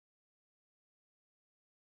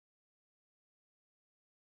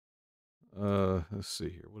 Let's see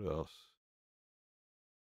here. What else?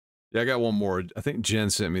 Yeah, I got one more. I think Jen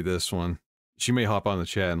sent me this one. She may hop on the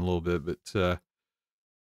chat in a little bit, but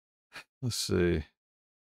let's see.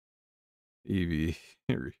 Evie.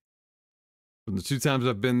 From the 2 times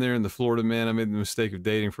I've been there in the Florida man, I made the mistake of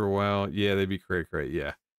dating for a while. Yeah, they'd be cray.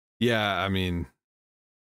 Yeah. Yeah, I mean,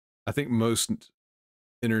 I think most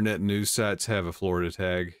internet news sites have a Florida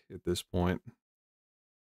tag at this point.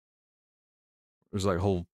 There's like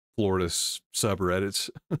whole Florida subreddits.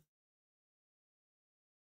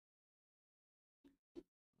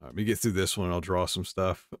 Let me get through this one. I'll draw some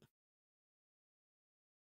stuff.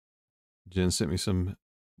 Jen sent me some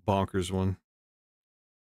bonkers one.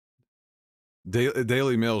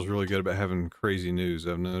 Daily Mail is really good about having crazy news,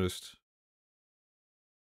 I've noticed.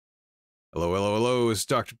 Hello. It's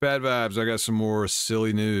Dr. Bad Vibes. I got some more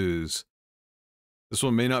silly news. This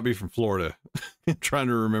one may not be from Florida. I'm trying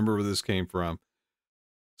to remember where this came from.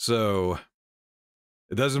 So,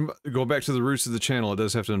 it doesn't go back to the roots of the channel. It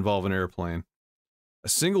does have to involve an airplane. A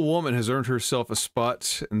single woman has earned herself a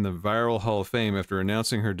spot in the Viral Hall of Fame after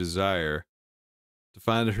announcing her desire to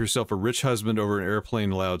find herself a rich husband over an airplane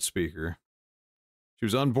loudspeaker. She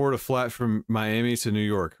was on board a flight from Miami to New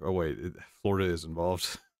York. Oh, wait, Florida is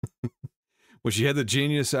involved. When she had the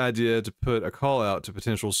genius idea to put a call out to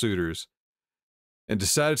potential suitors and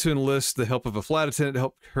decided to enlist the help of a flight attendant to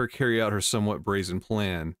help her carry out her somewhat brazen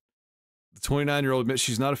plan. The 29-year-old admits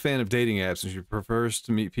she's not a fan of dating apps and she prefers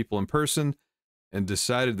to meet people in person, and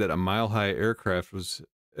decided that a mile-high aircraft was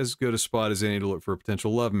as good a spot as any to look for a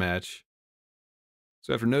potential love match.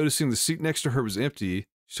 So after noticing the seat next to her was empty,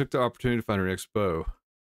 she took the opportunity to find her next beau.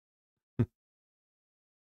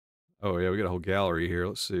 Oh yeah, we got a whole gallery here.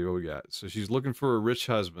 Let's see what we got. So she's looking for a rich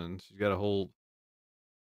husband. She's got like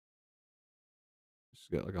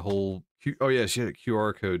a whole oh yeah, she had a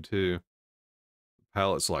QR code too. The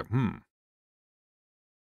pilot's like,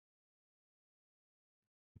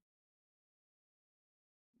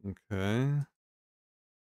 Okay.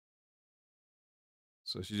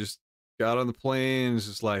 So she just got on the plane. It's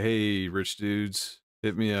just like, hey, rich dudes,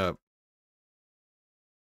 hit me up.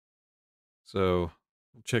 So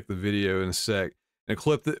we'll check the video in a sec. In a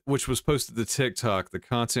clip which was posted to TikTok, the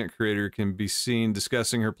content creator can be seen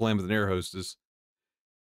discussing her plan with an air hostess.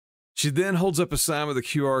 She then holds up a sign with a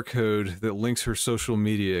QR code that links her social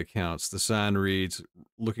media accounts. The sign reads,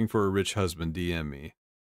 "Looking for a rich husband, DM me."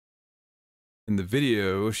 In the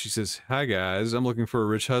video, she says, "Hi guys, I'm looking for a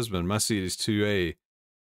rich husband. My seat is 2A.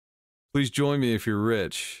 Please join me if you're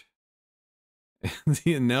rich." And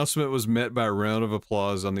the announcement was met by a round of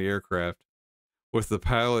applause on the aircraft, with the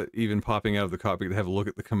pilot even popping out of the cockpit to have a look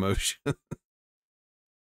at the commotion.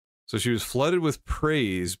 So she was flooded with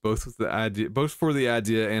praise, both for the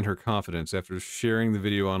idea and her confidence, after sharing the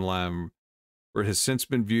video online, where it has since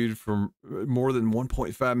been viewed for more than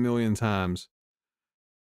 1.5 million times.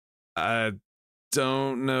 I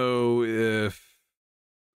don't know if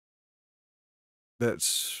that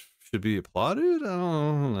should be applauded. I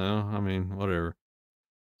don't know. I mean, whatever.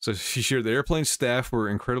 So she shared, "The airplane staff were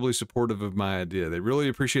incredibly supportive of my idea. They really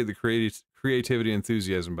appreciate the creativity and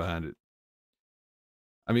enthusiasm behind it."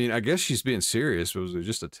 I mean, I guess she's being serious, but was it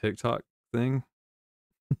just a TikTok thing?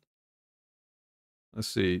 Let's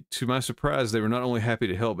see. To my surprise, they were not only happy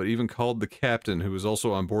to help, but even called the captain, who was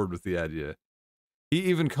also on board with the idea. He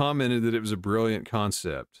even commented that it was a brilliant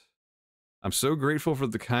concept. "I'm so grateful for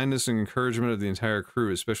the kindness and encouragement of the entire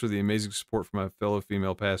crew, especially the amazing support from my fellow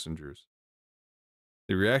female passengers.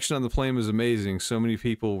 The reaction on the plane was amazing. So many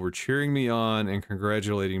people were cheering me on and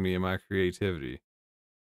congratulating me on my creativity.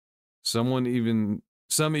 Some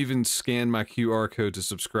even scanned my QR code to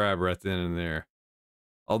subscribe right then and there.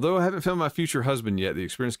 Although I haven't found my future husband yet, the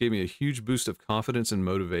experience gave me a huge boost of confidence and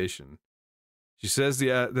motivation." She says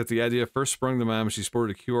that the idea first sprung to mind when she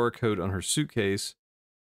sported a QR code on her suitcase,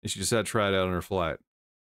 and she decided to try it out on her flight.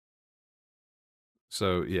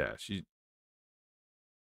 So, yeah,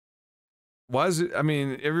 why is it, I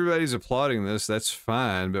mean, everybody's applauding this, that's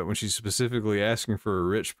fine, but when she's specifically asking for a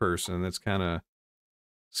rich person, that's kind of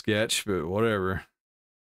sketch, but whatever.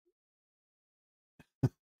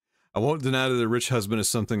 "I won't deny that a rich husband is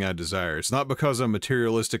something I desire. It's not because I'm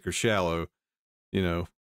materialistic or shallow, you know,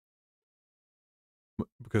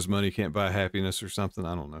 because money can't buy happiness or something.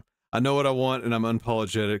 I don't know. I know what I want, and I'm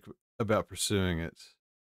unapologetic about pursuing it."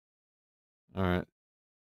 All right.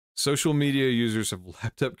 Social media users have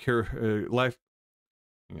lapped up hang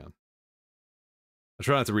on. I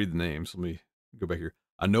try not to read the names. Let me go back here.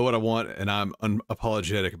 "I know what I want, and I'm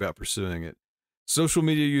unapologetic about pursuing it. Social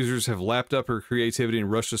media users have lapped up her creativity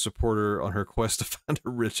and rushed to support her on her quest to find a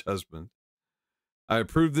rich husband. I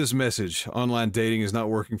approve this message. Online dating is not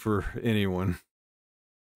working for anyone.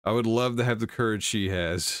 I would love to have the courage she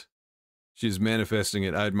has. She is manifesting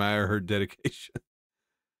it. I admire her dedication.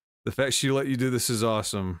 The fact she let you do this is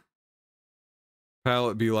awesome.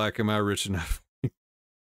 Pilot be like, am I rich enough?"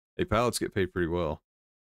 Hey, pilots get paid pretty well.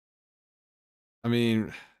 I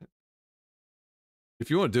mean, if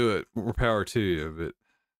you want to do it, more power to you, but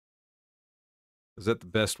is that the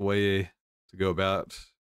best way to go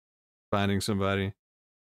about finding somebody?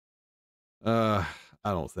 I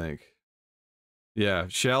don't think. Yeah,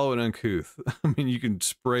 shallow and uncouth. I mean, you can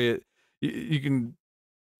spray it. You can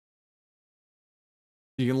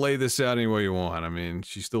lay this out any way you want. I mean,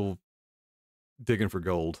 she's still digging for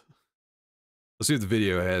gold. Let's see what the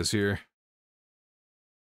video has here.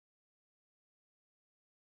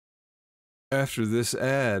 After this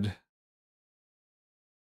ad.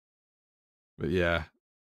 But yeah.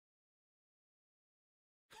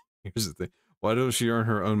 Here's the thing. Why don't she earn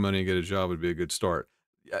her own money and get a job would be a good start?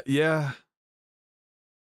 Yeah.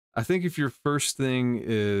 I think if your first thing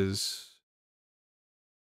is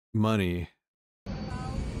money,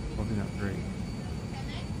 probably not great.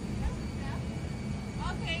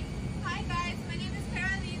 Okay. Hi guys, my name is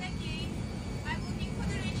Carolina Key. I'm looking for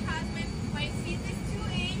the rich husband. My seat is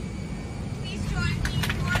 2A. Please join me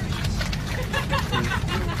for rich.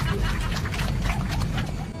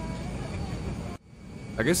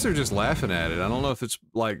 I I guess they're just laughing at it. I don't know if it's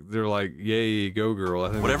like they're like, "Yay, go girl."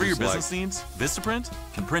 I think Whatever your just business needs, Vistaprint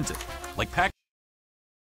can print it. Like pack.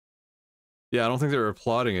 Yeah, I don't think they're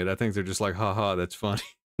applauding it. I think they're just like, "Haha, that's funny."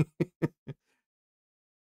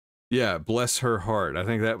 Yeah, bless her heart. I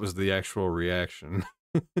think that was the actual reaction.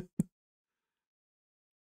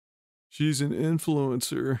 She's an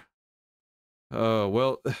influencer.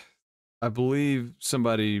 Well, I believe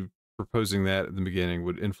somebody proposing that at the beginning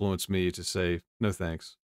would influence me to say, no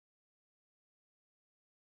thanks.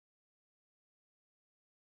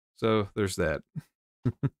 So there's that.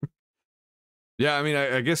 Yeah, I mean,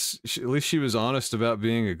 I guess at least she was honest about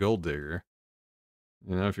being a gold digger.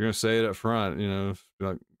 You know, if you're going to say it up front, you know,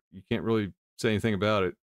 like, you can't really say anything about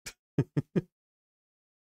it.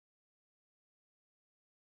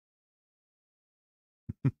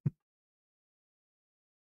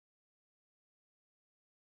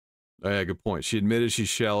 Oh, yeah, good point. She admitted she's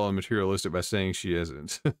shallow and materialistic by saying she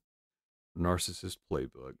isn't. Narcissist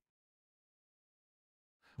playbook.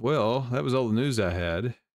 Well, that was all the news I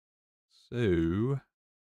had. So...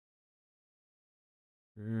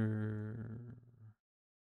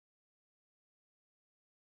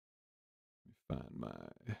 find my...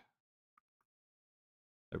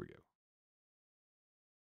 There we go.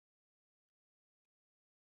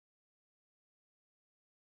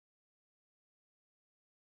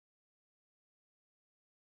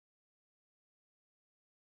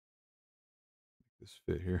 Make this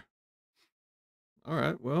fit here. All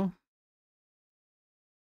right, well,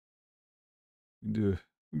 we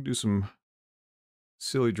can do some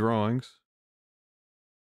silly drawings.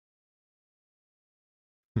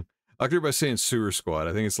 Like everybody's saying Sewer Squad.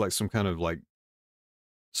 I think it's like some kind of like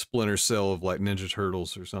Splinter Cell of like Ninja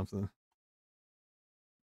Turtles or something.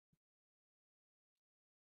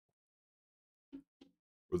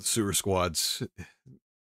 Or the Sewer Squad's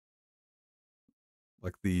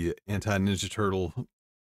like the anti-Ninja Turtle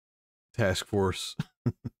task force.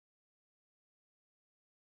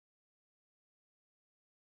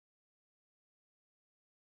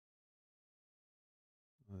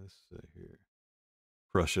 Let's see here.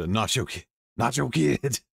 Prussia, Nacho Kid. Nacho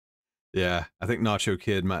Kid. Yeah, I think Nacho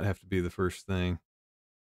Kid might have to be the first thing.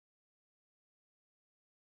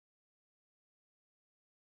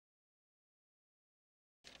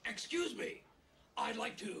 Excuse me. I'd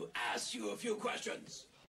like to ask you a few questions.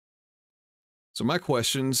 So my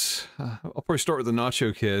questions, I'll probably start with the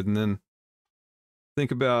Nacho Kid and then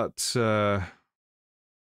think about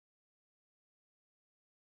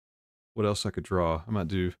what else I could draw. I might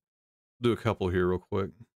do a couple here real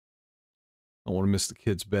quick. I don't want to miss the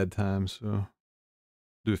kids' bedtime, so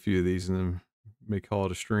do a few of these and then may call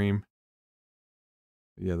it a stream.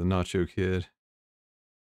 But yeah, the Nacho Kid.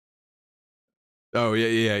 Oh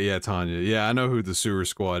yeah, Tanya. Yeah, I know who the Sewer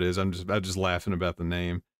Squad is. I'm just laughing about the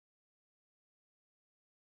name.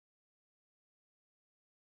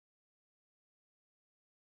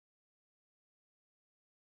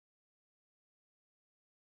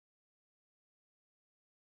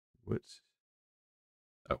 What?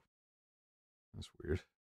 Oh, that's weird.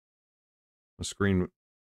 My screen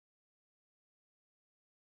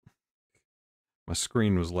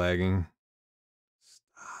was lagging.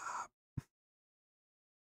 Stop.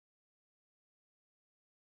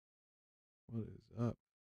 What is up?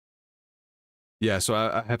 Yeah, so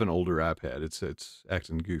I have an older iPad. It's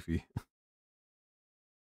acting goofy.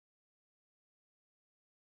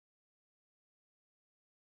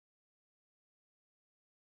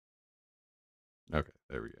 Okay,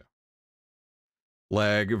 there we go.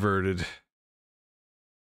 Lag averted.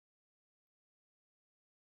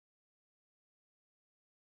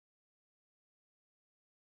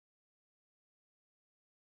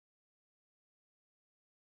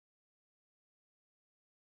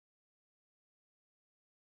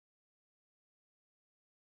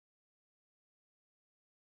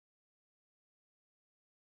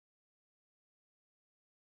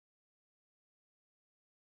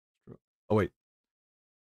 Oh, wait.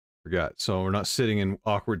 Forgot. So we're not sitting in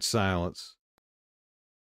awkward silence.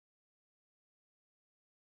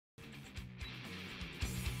 A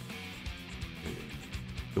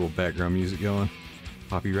little background music going.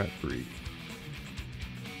 Copyright free.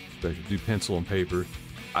 So do pencil and paper.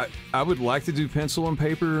 I would like to do pencil and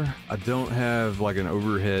paper. I don't have like an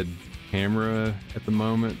overhead camera at the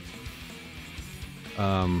moment.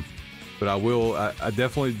 But I will. I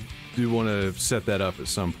definitely do want to set that up at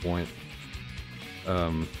some point.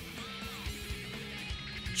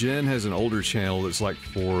 Jen has an older channel that's like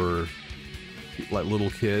for like little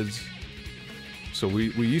kids. So we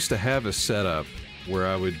used to have a setup where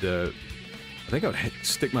I would I think I would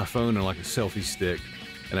stick my phone in like a selfie stick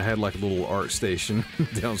and I had like a little art station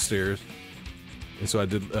downstairs, and so I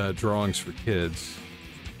did drawings for kids.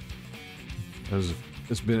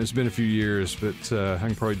 It's been a few years, but I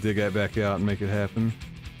can probably dig that back out and make it happen.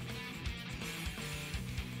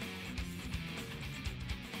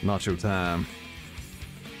 Nacho time.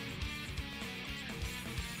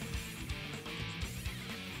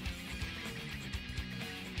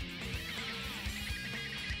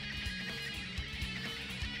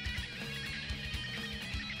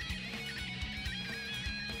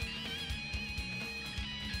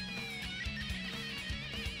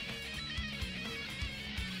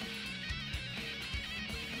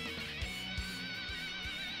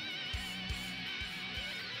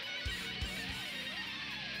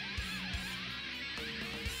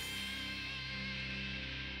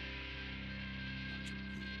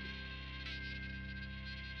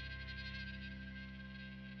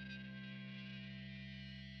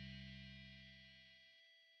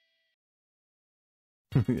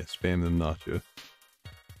 Yeah, spam them nacho.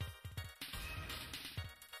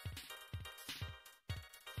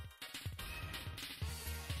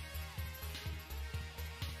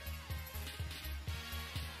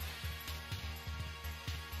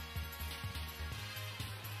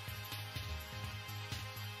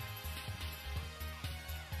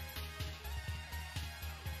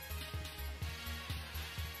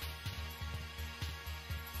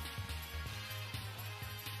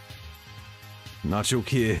 Nacho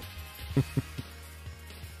Kid.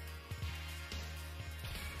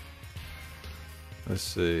 Let's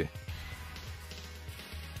see.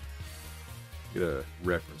 Get a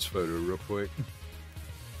reference photo real quick.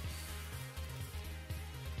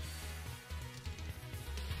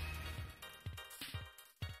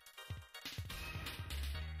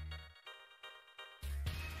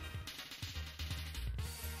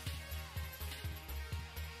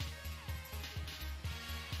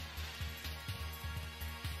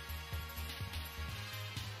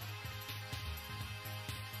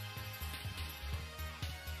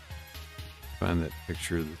 Find that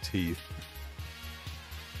picture of the teeth.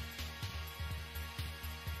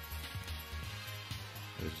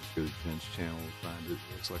 Let's just go to Jen's channel and find it.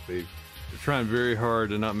 Looks like they're trying very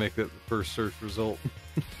hard to not make that the first search result.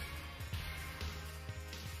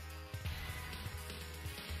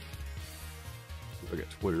 I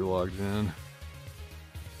got Twitter logged in.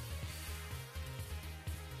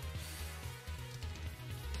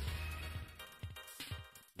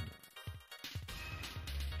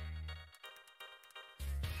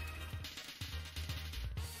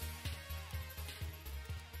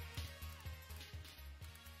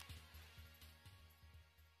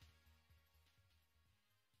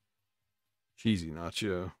 Cheesy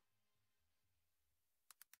nacho.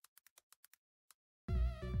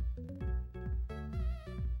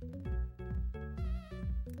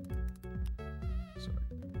 Sorry,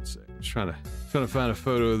 1 second. Just trying to find a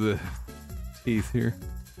photo of the teeth here.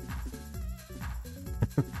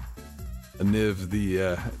 A Niv,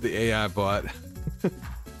 the AI bot,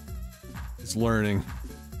 is learning.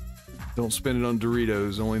 Don't spend it on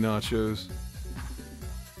Doritos, only nachos.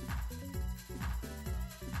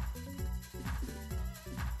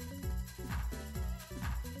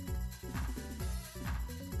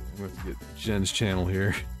 I'm going to get Jen's channel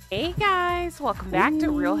here. Hey guys, welcome back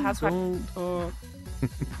to Real Housewives. Don't talk.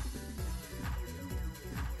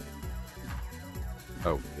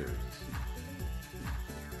 Oh, there it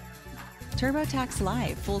is. TurboTax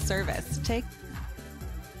Live, full service.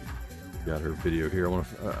 Got her video here.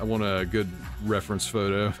 I want a good reference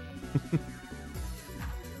photo.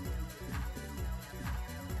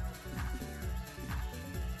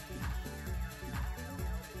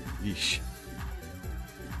 Yeesh.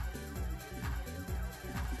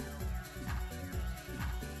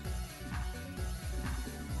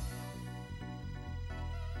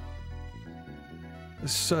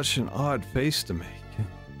 It's such an odd face to make.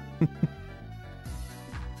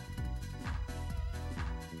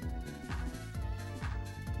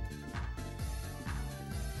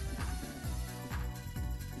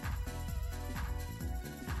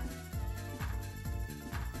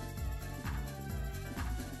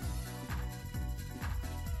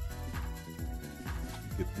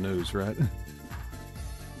 Get the nose right.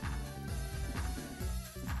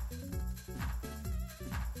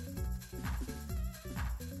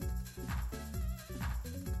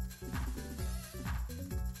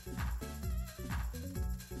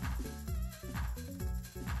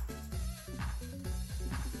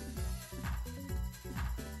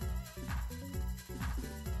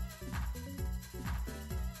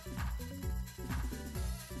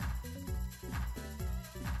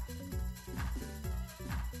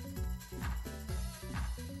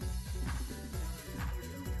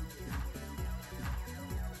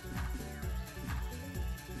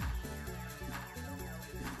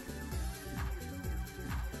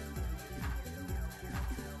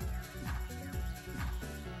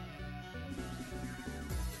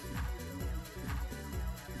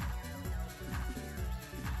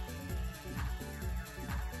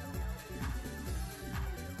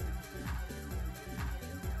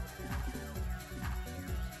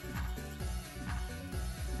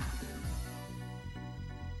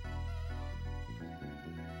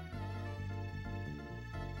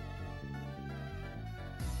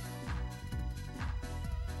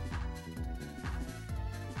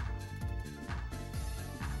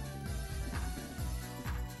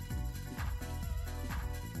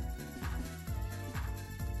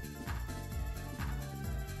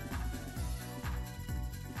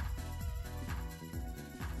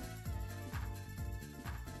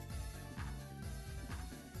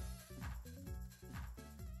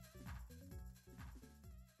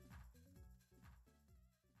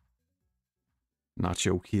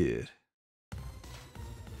 Nacho Kid.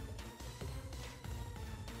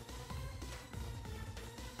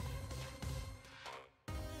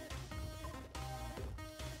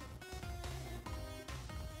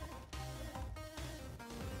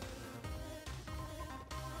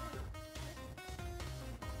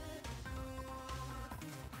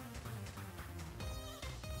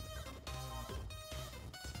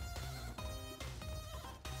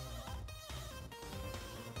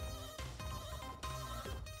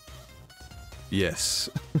 Yes.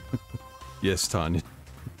 Yes, Tanya.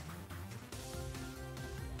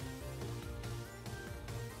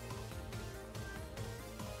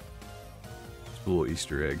 It's a little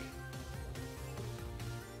Easter egg.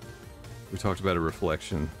 We talked about a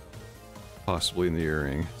reflection, possibly in the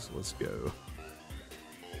earring, so let's go.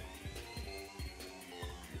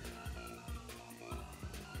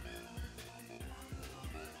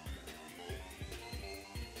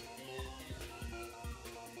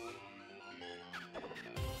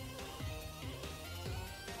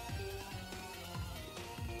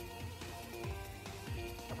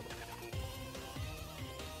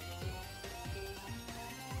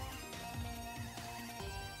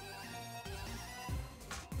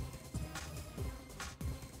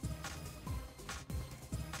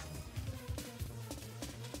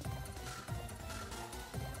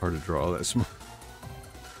 Hard to draw that small.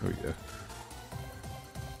 There we go.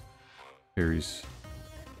 Harry's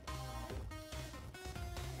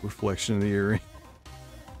reflection of the earring.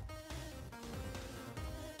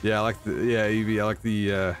 Yeah, I like the Evie. I like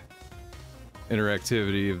the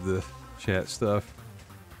interactivity of the chat stuff.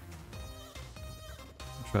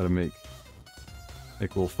 Try to make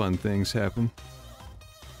little fun things happen.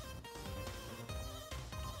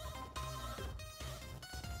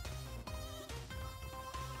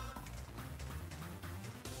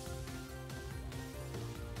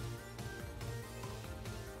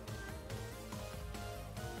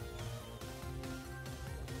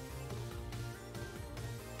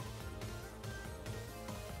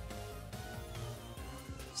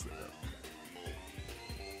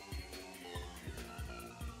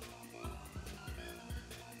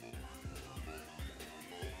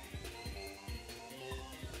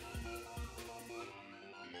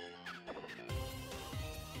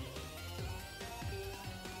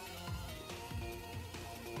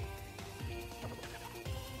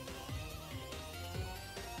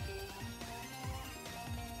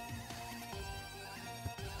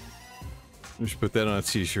 We should put that on a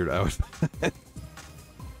t-shirt. I would.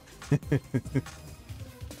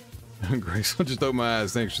 Grace, I'll just open my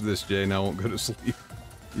eyes. Thanks for this, Jay. Now I won't go to sleep.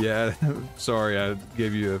 Yeah, sorry, I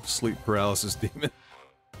gave you a sleep paralysis demon.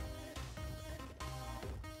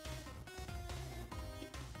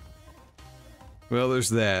 Well, there's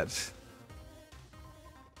that.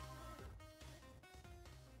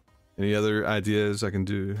 Any other ideas I can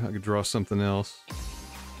do? I could draw something else.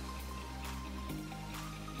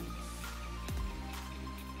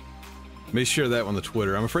 May share that on the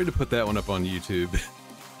Twitter. I'm afraid to put that one up on YouTube.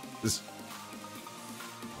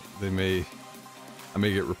 I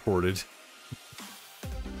may get reported.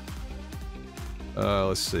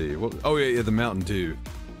 Let's see. What, oh yeah, the Mountain Dew.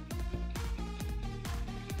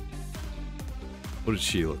 What did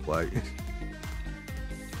she look like?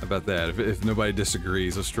 How about that? If nobody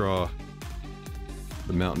disagrees, let's draw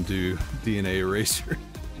the Mountain Dew DNA eraser.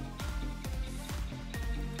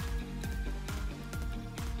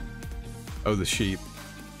 Oh, the sheep.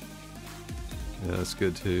 Yeah, that's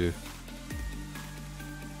good too.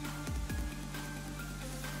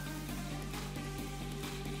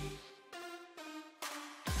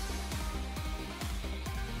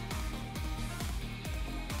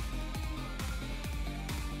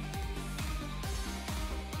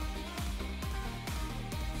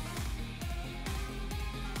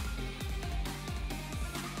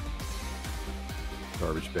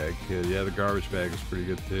 Garbage bag kid. Yeah, the garbage bag is pretty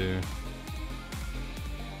good too.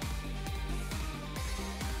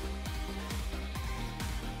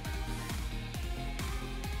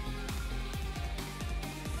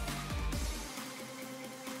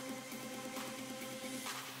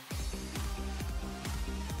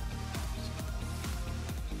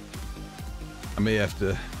 I may have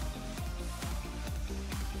to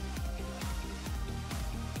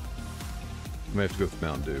go with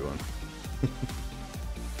Mountain Dew on.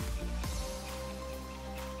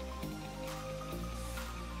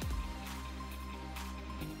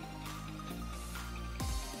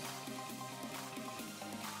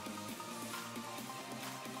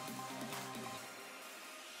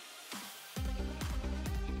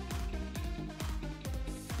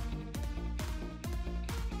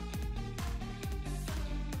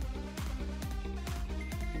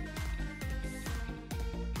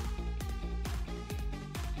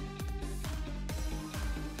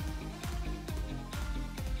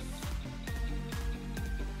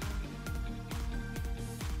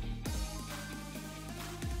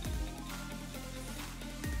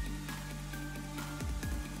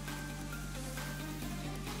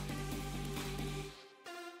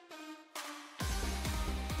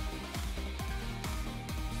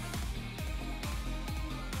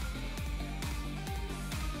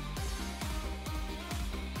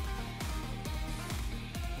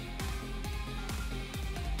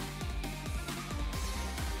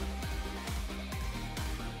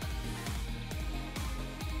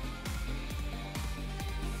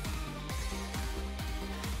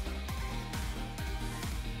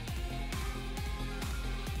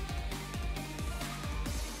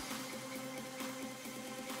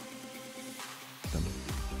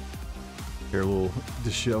 Hair a little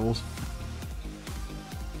disheveled.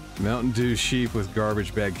 Mountain Dew sheep with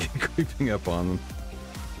garbage bag creeping up on them.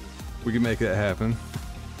 We can make that happen.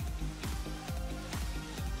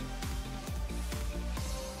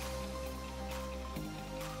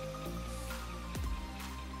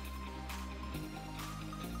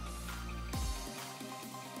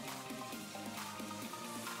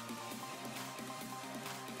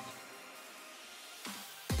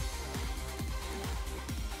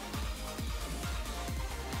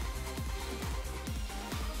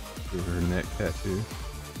 Her neck tattoo.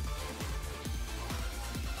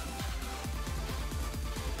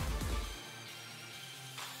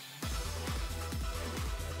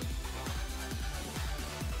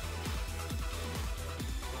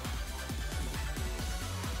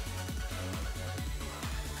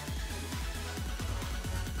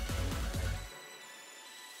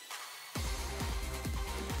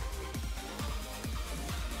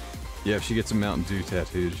 Yeah, if she gets a Mountain Dew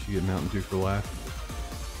tattoo, does she get Mountain Dew for life?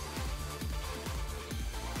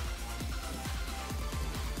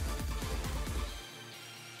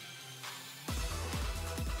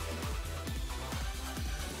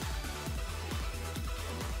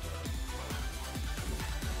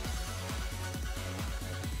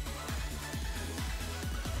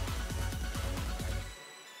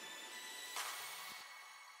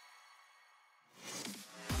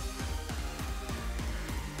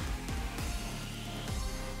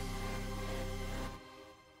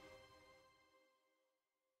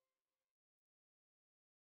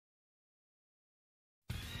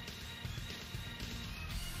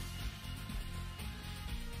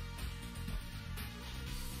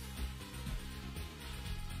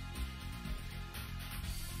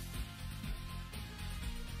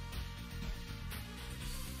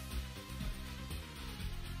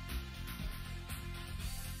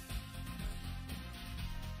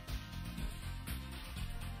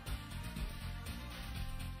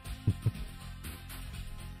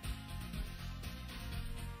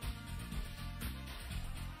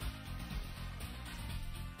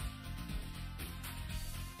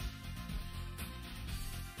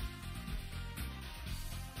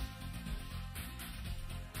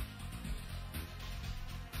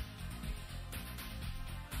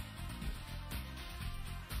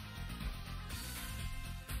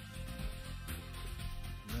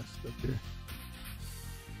 Up here.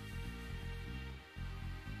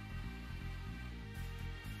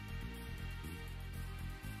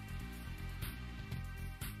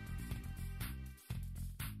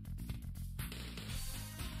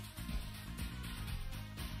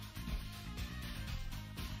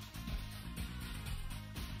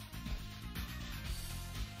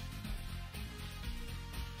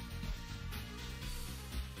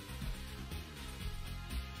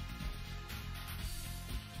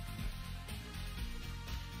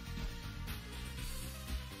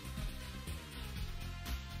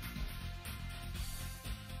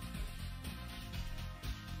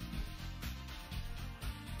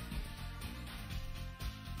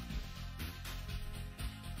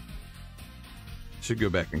 Should go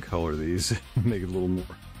back and color these, make it a little more.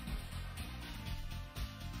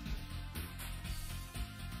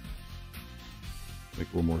 Make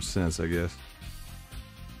a little more sense, I guess.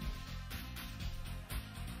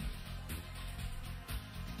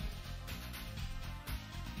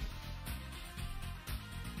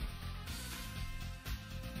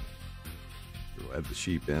 We'll add the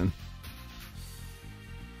sheep in.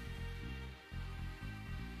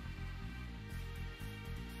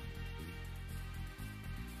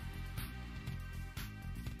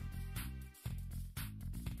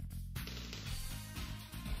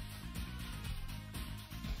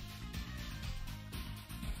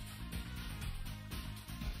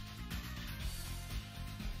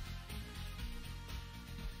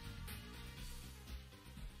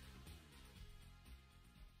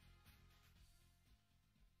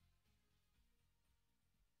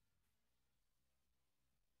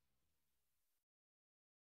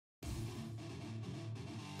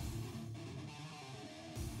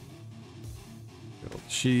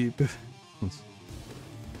 Sheep.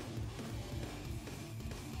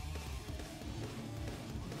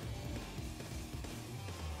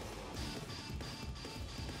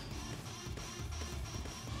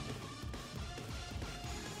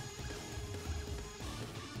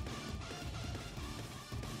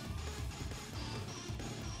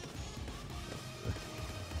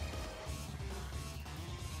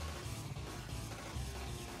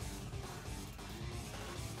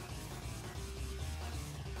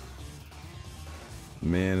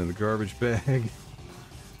 Man in the garbage bag.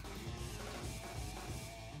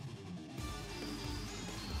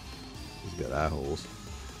 He's got eye holes.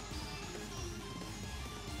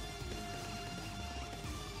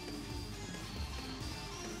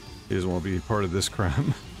 He doesn't want to be part of this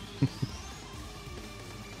crime.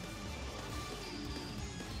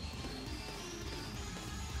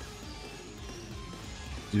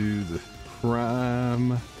 Do the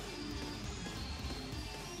crime.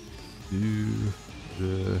 Do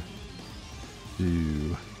the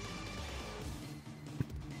do.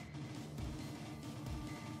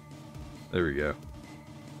 There we go.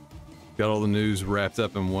 Got all the news wrapped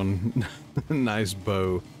up in one nice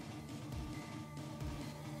bow.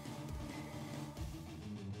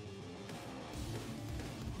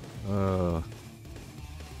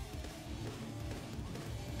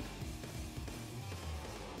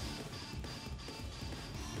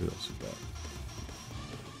 What else we got?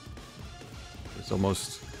 It's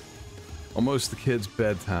almost the kids'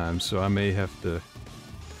 bedtime, so I may have to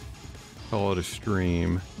call it a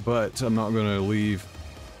stream, but I'm not going to leave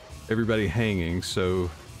everybody hanging. So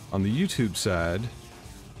on the YouTube side,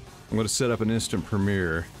 I'm going to set up an instant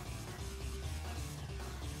premiere.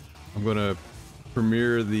 I'm going to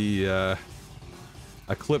premiere the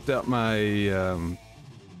I clipped out my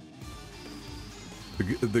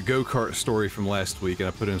the go-kart story from last week, and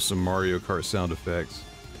I put in some Mario Kart sound effects.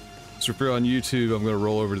 So if you're on YouTube, I'm going to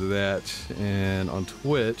roll over to that, and on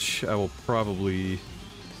Twitch, I will probably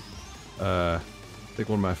I think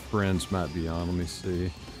one of my friends might be on. Let me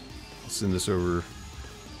see. I'll send this over.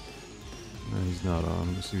 No, he's not on.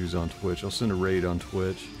 Let me see who's on Twitch. I'll send a raid on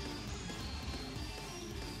Twitch.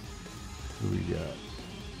 Who we got?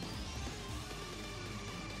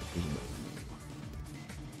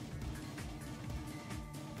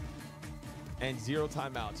 And 0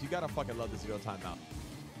 timeouts. You gotta fucking love the 0 timeout.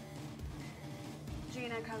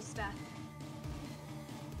 Gina Costa.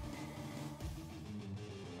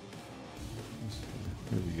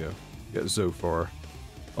 There we go. Got Zofar.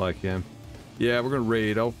 I like him. Yeah, we're gonna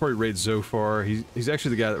raid. I'll probably raid Zofar. He's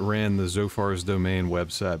actually the guy that ran the Zofar's Domain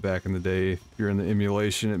website back in the day. If you're in the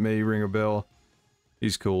emulation, it may ring a bell.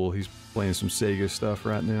 He's cool. He's playing some Sega stuff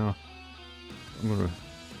right now. I'm gonna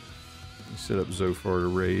set up Zofar to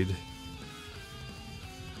raid.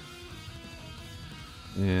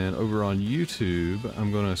 And over on YouTube,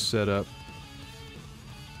 I'm gonna set up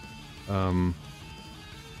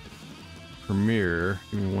Premiere.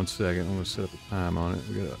 Give me 1 second. I'm gonna set up a time on it.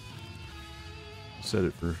 We gotta set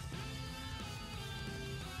it for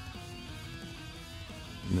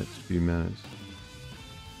the next few minutes.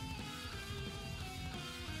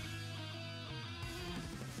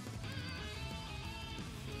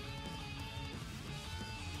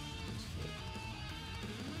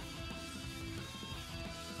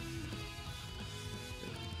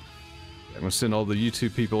 I'm gonna send all the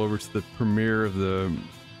YouTube people over to the premiere of the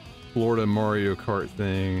Florida Mario Kart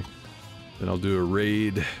thing. Then I'll do a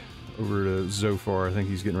raid over to Zofar. I think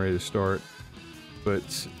he's getting ready to start. But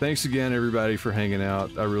thanks again, everybody, for hanging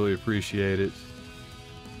out. I really appreciate it.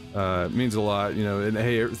 It means a lot, you know. And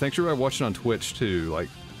hey, thanks everybody watching on Twitch too. Like,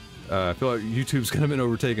 I feel like YouTube's kind of been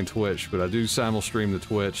overtaking Twitch, but I do simul stream the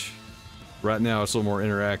Twitch. Right now, it's a little more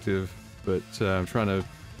interactive, but I'm trying to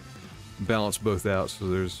balance both out so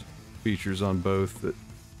there's features on both that,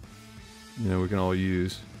 you know, we can all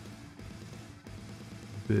use.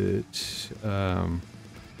 But let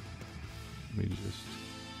me just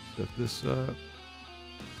set this up.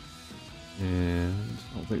 And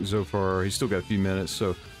I don't think Zofar, he's still got a few minutes,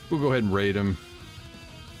 so we'll go ahead and raid him.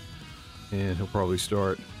 And he'll probably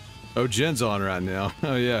start. Oh, Jen's on right now.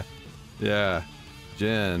 Oh yeah. Yeah.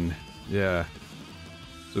 Jen. Yeah.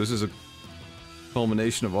 So this is a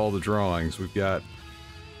culmination of all the drawings. We've got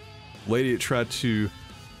lady that tried to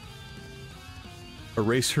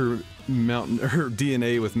erase her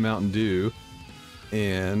DNA with Mountain Dew,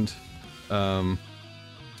 and the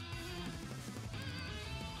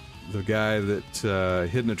guy that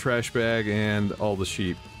hid in a trash bag, and all the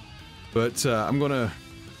sheep. But I'm gonna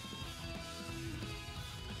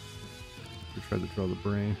try to draw the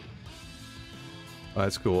brain. Oh,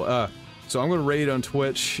 that's cool. So I'm gonna raid on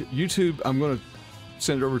Twitch. YouTube, I'm gonna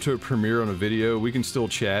send it over to a premiere on a video. We can still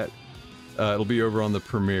chat. It'll be over on the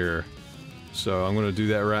premiere. So I'm going to do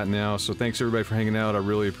that right now. So thanks everybody for hanging out. I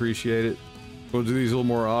really appreciate it. We'll do these a little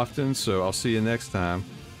more often, so I'll see you next time.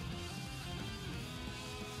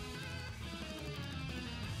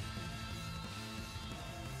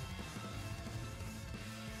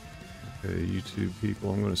 Okay, YouTube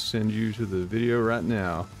people, I'm going to send you to the video right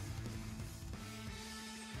now.